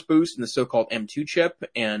performance boost in the so-called M2 chip,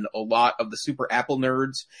 and a lot of the super Apple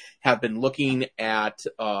nerds have been looking at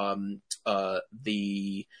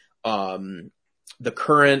the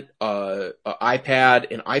current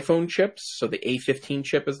iPad and iPhone chips. So the A15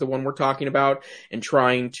 chip is the one we're talking about, and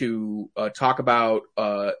trying to talk about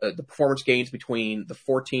the performance gains between the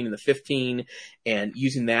 14 and the 15, and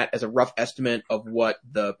using that as a rough estimate of what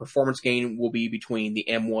the performance gain will be between the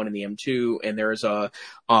M1 and the M2. And there's a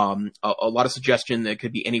lot of suggestion that it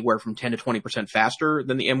could be anywhere from 10 to 20% faster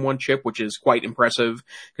than the M1 chip, which is quite impressive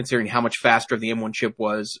considering how much faster the M1 chip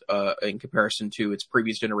was in comparison to its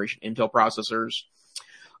previous generation Intel processors.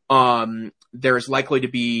 There is likely to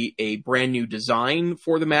be a brand new design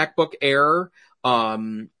for the MacBook Air,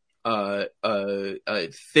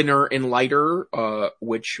 thinner and lighter,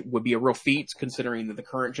 which would be a real feat considering that the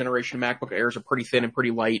current generation of MacBook Airs are pretty thin and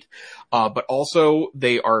pretty light. But also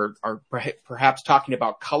they are perhaps talking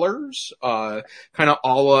about colors, kind of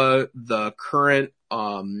a la the current,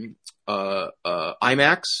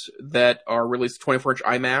 iMacs that are released, 24-inch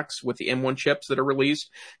iMacs with the M1 chips that are released,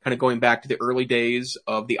 kind of going back to the early days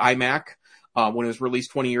of the iMac, when it was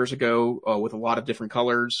released 20 years ago, with a lot of different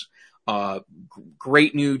colors.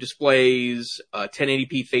 Great new displays,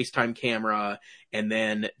 1080p FaceTime camera, and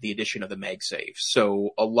then the addition of the MagSafe. So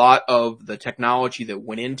a lot of the technology that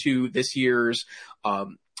went into this year's,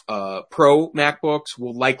 Pro MacBooks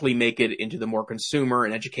will likely make it into the more consumer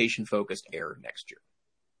and education focused Air next year.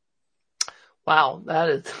 Wow, that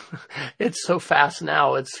is, it's so fast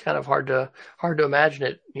now. It's kind of hard to imagine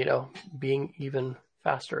it, being even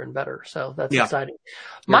faster and better. So that's exciting.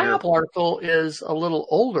 My Apple article is a little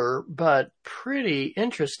older, but pretty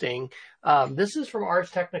interesting. This is from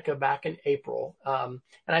Ars Technica back in April. And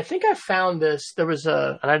I think I found this,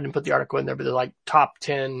 and I didn't put the article in there, but they're like top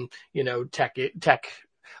 10, tech.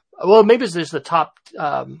 Well, maybe it's just the top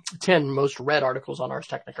 10 most read articles on Ars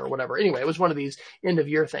Technica or whatever. Anyway, it was one of these end of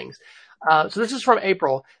year things. So this is from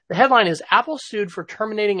April. The headline is Apple sued for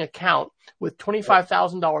terminating account with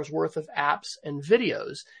 $25,000 worth of apps and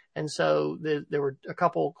videos. And so there were a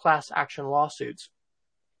couple class action lawsuits.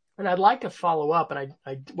 And I'd like to follow up, and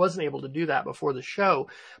I wasn't able to do that before the show.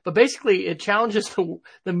 But basically, it challenges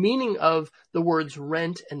the meaning of the words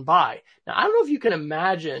rent and buy. Now, I don't know if you can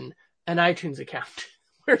imagine an iTunes account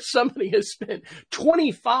where somebody has spent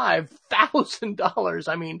 $25,000.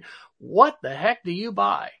 I mean, what the heck do you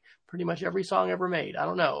buy? Pretty much every song ever made. I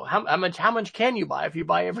don't know. How much can you buy if you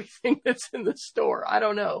buy everything that's in the store? I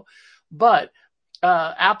don't know. But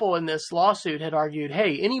Apple in this lawsuit had argued,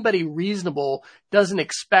 hey, anybody reasonable doesn't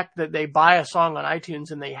expect that they buy a song on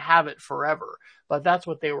iTunes and they have it forever. But that's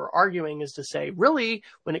what they were arguing, is to say, really,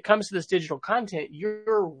 when it comes to this digital content,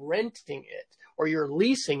 you're renting it or you're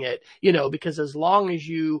leasing it, because as long as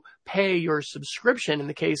you pay your subscription, in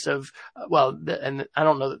the case of, and I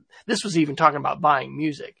don't know, this was even talking about buying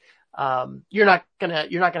music. You're not gonna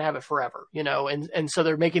have it forever, and so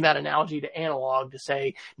they're making that analogy to analog, to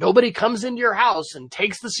say nobody comes into your house and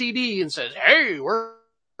takes the CD and says, hey, we're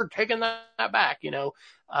taking that back,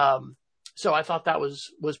 So I thought that was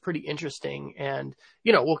pretty interesting, and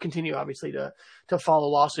we'll continue obviously to follow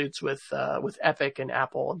lawsuits with Epic and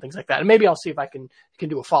Apple and things like that, and maybe I'll see if I can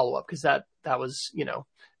do a follow up, because that was 8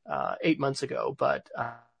 months ago, but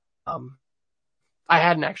I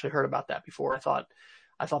hadn't actually heard about that before. I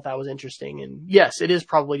thought that was interesting, and yes, it is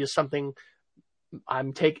probably just something I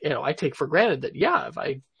take for granted that if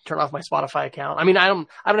I turn off my Spotify account, I mean, I don't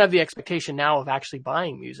have the expectation now of actually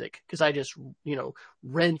buying music, because I just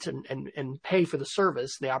rent and pay for the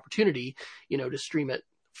service, the opportunity to stream it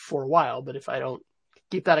for a while. But if I don't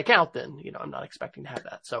keep that account, then I'm not expecting to have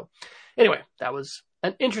that. So anyway, that was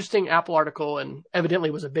an interesting Apple article, and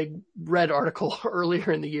evidently was a big red article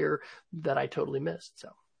earlier in the year that I totally missed. So.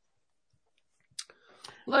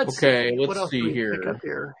 Let's see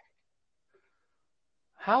here.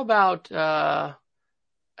 How about the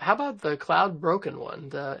cloud broken one,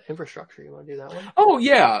 the infrastructure? You want to do that one? Oh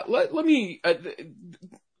yeah. Let me, I've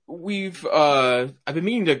been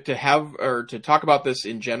meaning to have, or to talk about this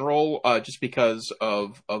in general, just because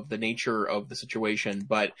of the nature of the situation,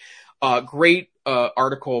 but, great,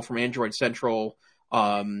 article from Android Central,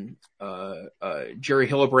 Jerry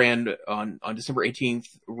Hillebrand on December 18th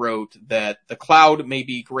wrote that the cloud may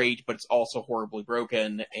be great, but it's also horribly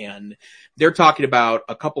broken. And they're talking about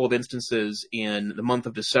a couple of instances in the month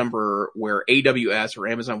of December where AWS, or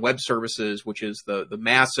Amazon Web Services, which is the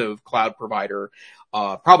massive cloud provider,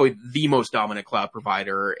 probably the most dominant cloud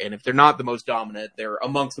provider. And if they're not the most dominant, they're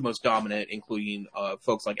amongst the most dominant, including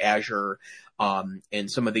folks like Azure, and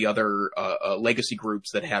some of the other legacy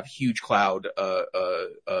groups that have huge cloud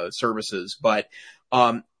services. But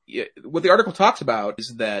what the article talks about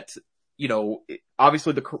is that,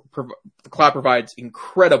 obviously the cloud provides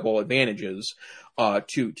incredible advantages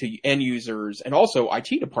to end users and also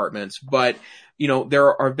IT departments. But,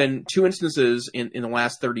 there have been two instances in the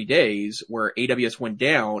last 30 days where AWS went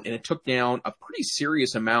down, and it took down a pretty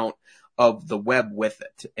serious amount of the web with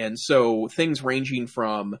it. And so things ranging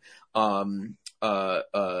from,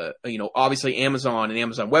 obviously Amazon and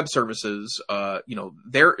Amazon Web Services,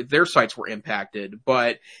 their sites were impacted,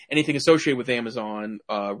 but anything associated with Amazon,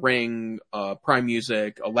 Ring, Prime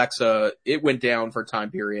Music, Alexa, it went down for a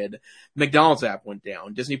time period. McDonald's app went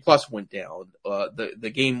down. Disney Plus went down.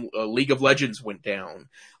 The game League of Legends went down.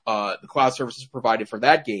 The cloud services provided for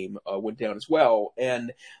that game went down as well.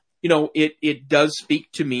 And it does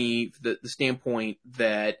speak to me the standpoint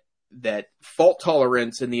that fault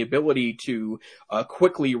tolerance and the ability to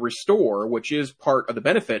quickly restore, which is part of the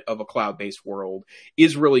benefit of a cloud-based world,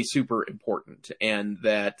 is really super important, and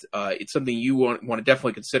that it's something you want to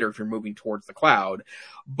definitely consider if you're moving towards the cloud.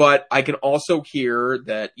 But I can also hear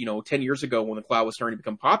that 10 years ago when the cloud was starting to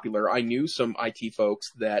become popular, I knew some IT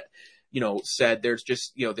folks that said there's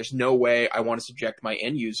just, there's no way I want to subject my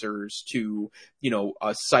end users to,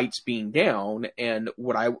 sites being down. And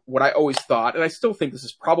what I always thought, and I still think this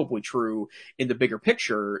is probably true in the bigger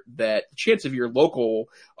picture, that the chance of your local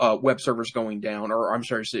web servers going down, or I'm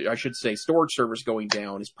sorry, I should say storage servers going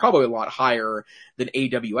down, is probably a lot higher than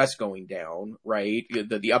AWS going down, right?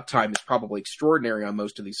 The uptime is probably extraordinary on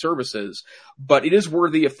most of these services, but it is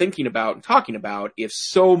worthy of thinking about and talking about if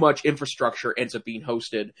so much infrastructure ends up being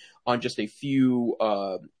hosted on just a few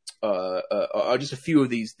of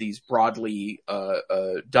these broadly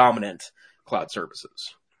dominant cloud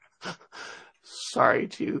services. Sorry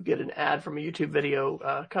to get an ad from a YouTube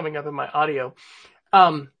video coming up in my audio.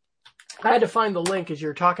 I had to find the link as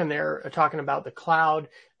you're talking there, talking about the cloud.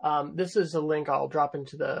 This is a link I'll drop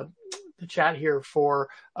into the chat here for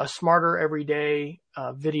a Smarter Everyday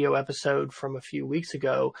video episode from a few weeks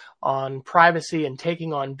ago on privacy and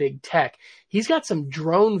taking on big tech. He's got some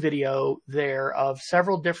drone video there of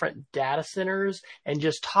several different data centers and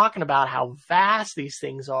just talking about how vast these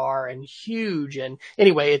things are and huge. And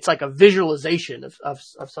anyway, it's like a visualization of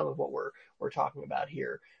some of what we're talking about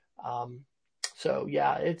here. So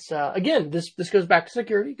yeah, it's, again, this goes back to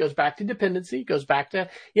security, goes back to dependency, goes back to,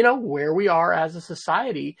 where we are as a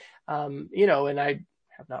society. And I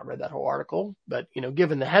have not read that whole article, but,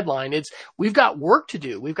 given the headline, we've got work to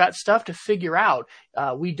do. We've got stuff to figure out.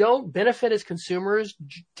 We don't benefit as consumers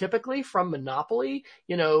typically from monopoly,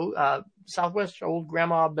 Southwest, old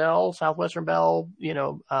Grandma Bell, Southwestern Bell,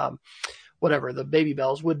 whatever, the Baby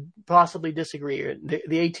Bells would possibly disagree,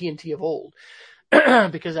 the AT&T of old.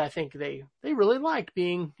 Because I think they really liked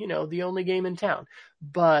being, the only game in town.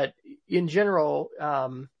 But in general,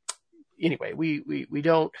 anyway, we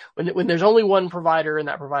don't, when there's only one provider and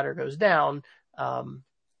that provider goes down,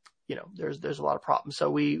 there's a lot of problems.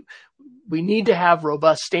 So we need to have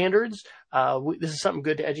robust standards. This is something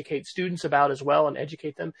good to educate students about as well and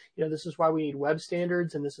educate them. This is why we need web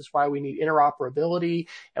standards, and this is why we need interoperability,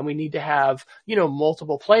 and we need to have,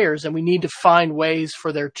 multiple players, and we need to find ways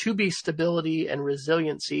for there to be stability and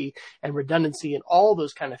resiliency and redundancy and all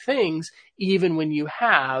those kind of things, even when you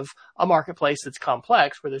have a marketplace that's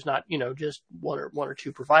complex where there's not, just one or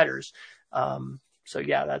two providers. So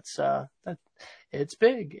yeah, that's it's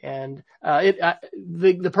big. And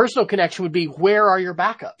the personal connection would be, where are your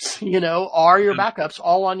backups? Are your backups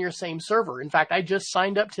all on your same server? In fact, I just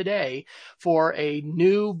signed up today for a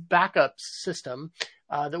new backup system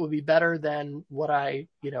that would be better than what I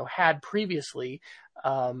had previously.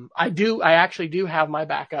 I actually do have my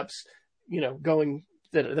backups going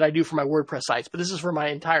that I do for my WordPress sites, but this is for my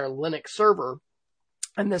entire Linux server.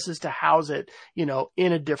 And this is to house it, in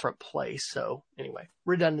a different place. So anyway,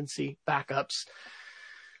 redundancy, backups,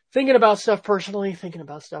 thinking about stuff personally, thinking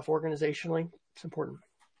about stuff organizationally. It's important.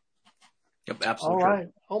 Yep, absolutely. All right.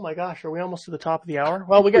 Oh my gosh, are we almost to the top of the hour?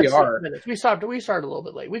 Well, we got 6 minutes. We started a little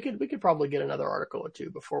bit late. We could probably get another article or two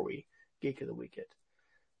before we Geek of the Week it.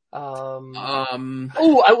 Let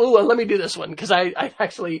me do this one, because I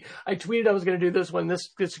tweeted I was going to do this one. This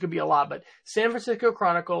could be a lot, but San Francisco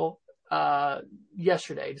Chronicle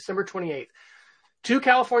yesterday, December 28th. 2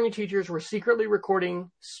 California teachers were secretly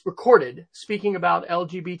recorded speaking about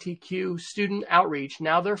LGBTQ student outreach.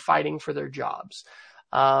 Now they're fighting for their jobs.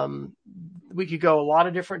 We could go a lot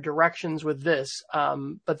of different directions with this,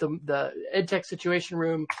 but the EdTech Situation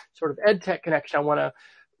Room sort of EdTech connection I want to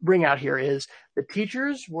bring out here is the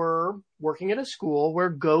teachers were working at a school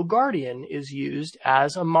where GoGuardian is used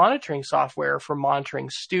as a monitoring software for monitoring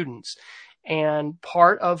students. And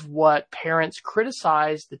part of what parents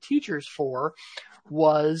criticized the teachers for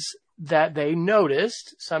was that they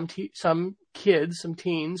noticed some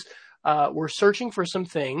teens were searching for some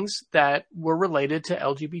things that were related to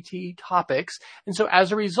LGBT topics. And so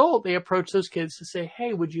as a result, they approached those kids to say,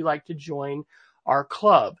 hey, would you like to join our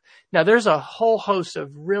club? Now, there's a whole host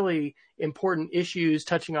of really important issues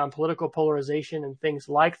touching on political polarization and things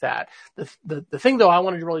like that. The thing, though, I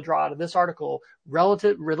wanted to really draw out of this article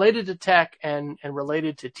related to tech and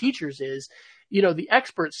related to teachers is, the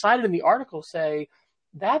experts cited in the article say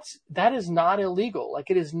that is not illegal. Like,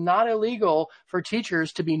 it is not illegal for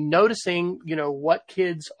teachers to be noticing, what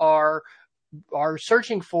kids are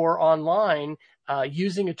searching for online,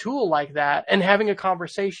 using a tool like that and having a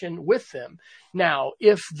conversation with them. Now,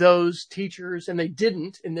 if those teachers, and they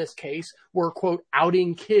didn't in this case, were, quote,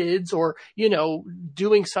 outing kids or,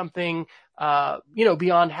 doing something,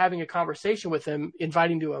 beyond having a conversation with them,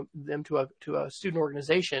 inviting them to a student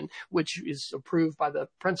organization, which is approved by the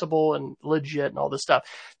principal and legit and all this stuff,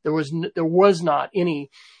 there was not any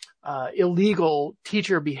illegal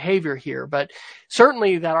teacher behavior here. But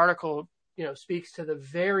certainly that article, speaks to the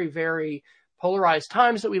very, very polarized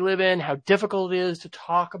times that we live in, how difficult it is to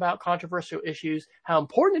talk about controversial issues, how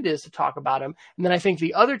important it is to talk about them. And then I think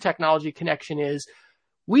the other technology connection is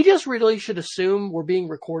we just really should assume we're being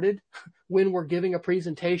recorded when we're giving a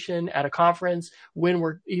presentation at a conference, when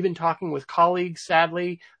we're even talking with colleagues,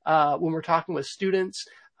 sadly, when we're talking with students.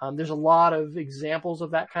 There's a lot of examples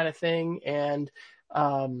of that kind of thing. And,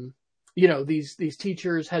 these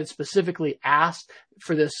teachers had specifically asked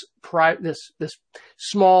for this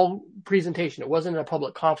small presentation. It wasn't a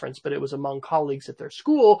public conference, but it was among colleagues at their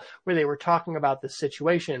school where they were talking about this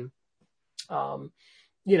situation.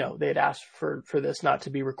 They had asked for this not to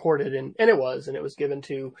be recorded, and it was given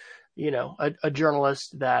to, a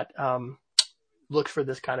journalist that looked for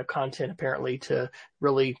this kind of content apparently to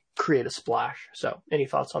really create a splash. So any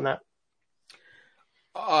thoughts on that?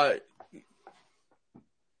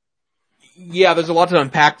 Yeah, there's a lot to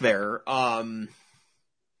unpack there. Let me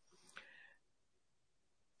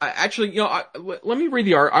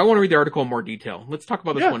read I want to read the article in more detail. Let's talk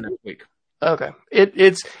about this one next week. Okay.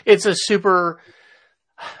 It's a super,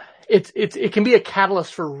 it can be a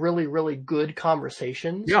catalyst for really, really good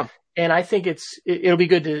conversations. Yeah. And I think it'll be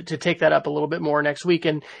good to take that up a little bit more next week.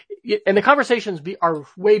 And the conversations are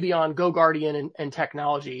way beyond GoGuardian and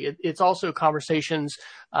technology. It's also conversations,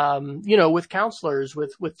 with counselors,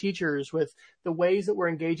 with teachers, with the ways that we're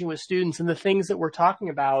engaging with students and the things that we're talking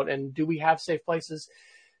about. And do we have safe places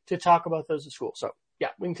to talk about those at school? So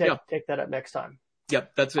yeah, we can take that up next time.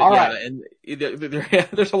 Yep. That's it. All yeah. right. And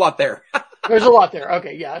there's a lot there. There's a lot there.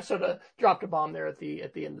 Okay. Yeah. I sort of dropped a bomb there at the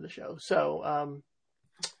end of the show. So,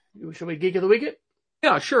 should we Geek of the Week it?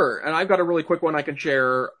 Yeah, sure. And I've got a really quick one I can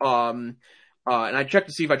share. And I checked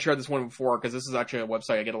to see if I shared this one before, because this is actually a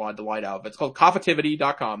website I get a lot of delight out of. It's called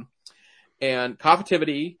Coffeetivity.com. And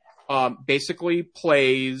Coffeetivity basically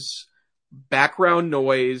plays background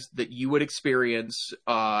noise that you would experience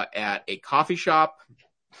at a coffee shop,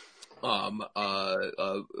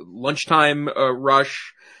 lunchtime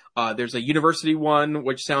rush. There's a university one,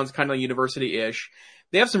 which sounds kind of university-ish.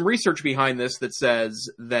 They have some research behind this that says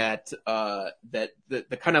that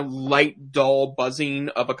the kind of light, dull buzzing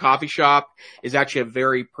of a coffee shop is actually a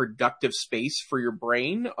very productive space for your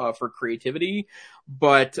brain, for creativity.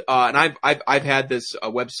 But and I've had this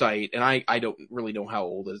website, and I don't really know how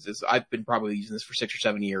old it is. I've been probably using this for 6 or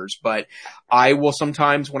 7 years, but I will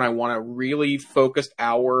sometimes, when I want a really focused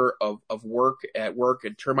hour of work at work,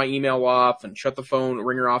 and turn my email off and shut the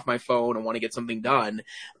ringer off my phone and want to get something done,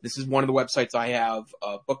 this is one of the websites I have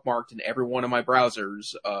bookmarked in every one of my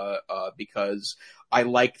browsers, because I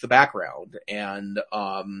like the background. And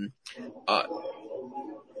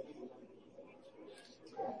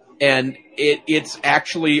it's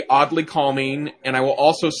actually oddly calming. And I will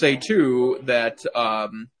also say too that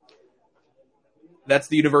that's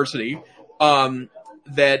the university. One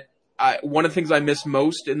of the things I miss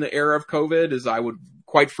most in the era of COVID is I would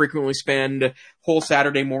quite frequently spend whole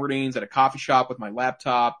Saturday mornings at a coffee shop with my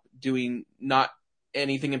laptop, doing not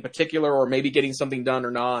anything in particular, or maybe getting something done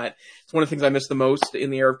or not. It's one of the things I miss the most in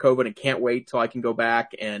the era of COVID, and can't wait till I can go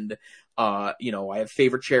back and, I have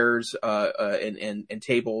favorite chairs, and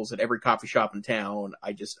tables at every coffee shop in town.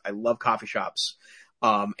 I love coffee shops.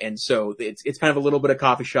 And so it's kind of a little bit of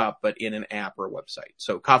coffee shop, but in an app or a website.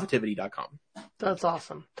 So coffeetivity.com. That's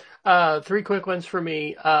awesome. 3 quick ones for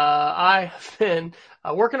me. I have been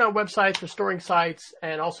working on websites, restoring sites,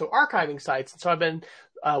 and also archiving sites. And so I've been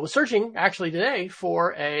was searching actually today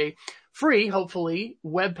for a free, hopefully,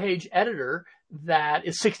 web page editor that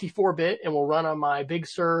is 64-bit and will run on my Big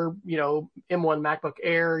Sur, M1 MacBook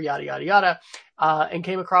Air, yada, yada, yada, and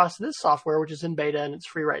came across this software, which is in beta and it's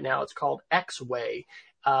free right now. It's called Xway.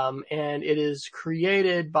 And it is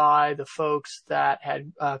created by the folks that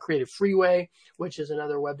had created Freeway, which is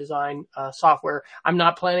another web design software. I'm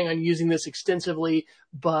not planning on using this extensively,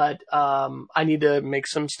 but I need to make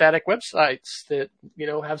some static websites that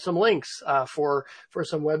have some links for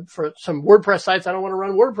some WordPress sites I don't want to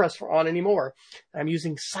run WordPress on anymore. I'm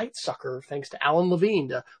using SiteSucker, thanks to Alan Levine,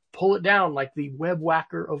 to pull it down like the web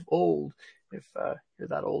whacker of old. If you're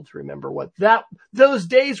that old to remember what those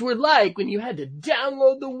days were like when you had to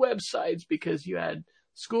download the websites because you had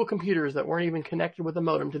school computers that weren't even connected with a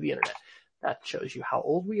modem to the internet. That shows you how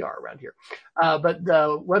old we are around here. But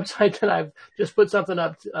the website that I've just put something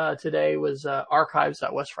up today was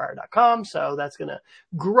archives.westfryer.com. So that's going to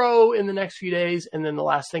grow in the next few days. And then the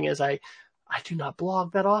last thing is I do not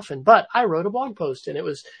blog that often, but I wrote a blog post and it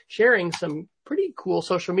was sharing some pretty cool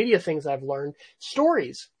social media things I've learned,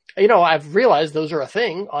 stories. I've realized those are a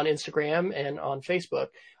thing on Instagram and on Facebook,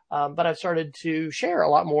 but I've started to share a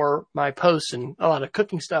lot more my posts and a lot of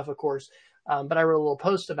cooking stuff, of course. But I wrote a little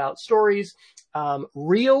post about stories,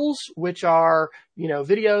 reels, which are,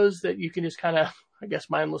 videos that you can just kind of, I guess,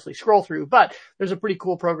 mindlessly scroll through. But there's a pretty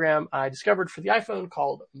cool program I discovered for the iPhone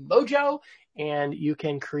called Mojo, and you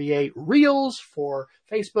can create reels for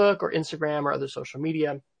Facebook or Instagram or other social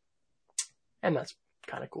media. And that's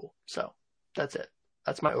kind of cool. So that's it.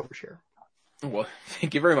 That's my overshare. Well,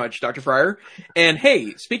 thank you very much, Dr. Fryer. And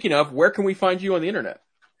hey, speaking of, where can we find you on the internet?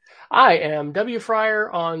 I am W. Fryer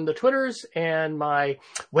on the Twitters, and my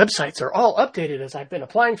websites are all updated as I've been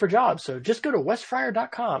applying for jobs. So just go to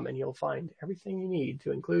westfryer.com and you'll find everything you need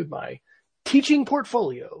to include my teaching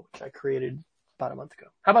portfolio, which I created about a month ago.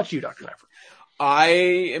 How about you, Dr. Nyford? I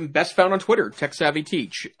am best found on Twitter,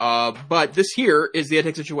 TechSavvyTeach. But this here is the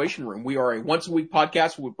EdTech Situation Room. We are a once-a-week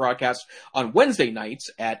podcast. We broadcast on Wednesday nights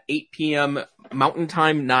at 8 p.m. Mountain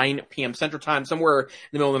Time, 9 p.m. Central Time, somewhere in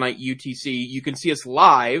the middle of the night UTC. You can see us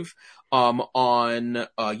live on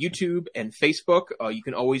YouTube and Facebook. You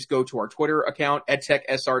can always go to our Twitter account,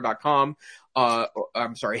 edtechsr.com.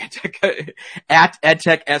 I'm sorry, at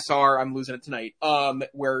edtechsr. I'm losing it tonight.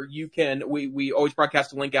 Where you can, we always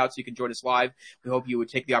broadcast a link out so you can join us live. We hope you would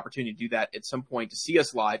take the opportunity to do that at some point to see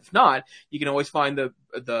us live. If not, you can always find the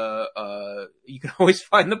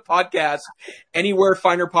podcast anywhere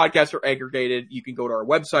finer podcasts are aggregated. You can go to our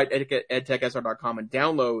website, edtechsr.com, and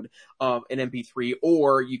download an MP3,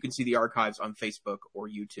 or you can see the archives on Facebook or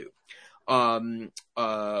YouTube.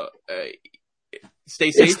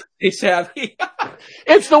 Stay safe, stay savvy.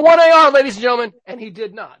 It's the 1AR, ladies and gentlemen, and he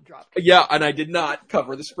did not drop it. Yeah, and I did not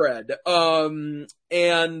cover the spread. And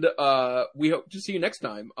we hope to see you next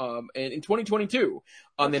time, and in 2022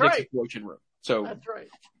 on the Next Situation Room. So that's right.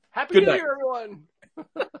 Happy New Year, everyone.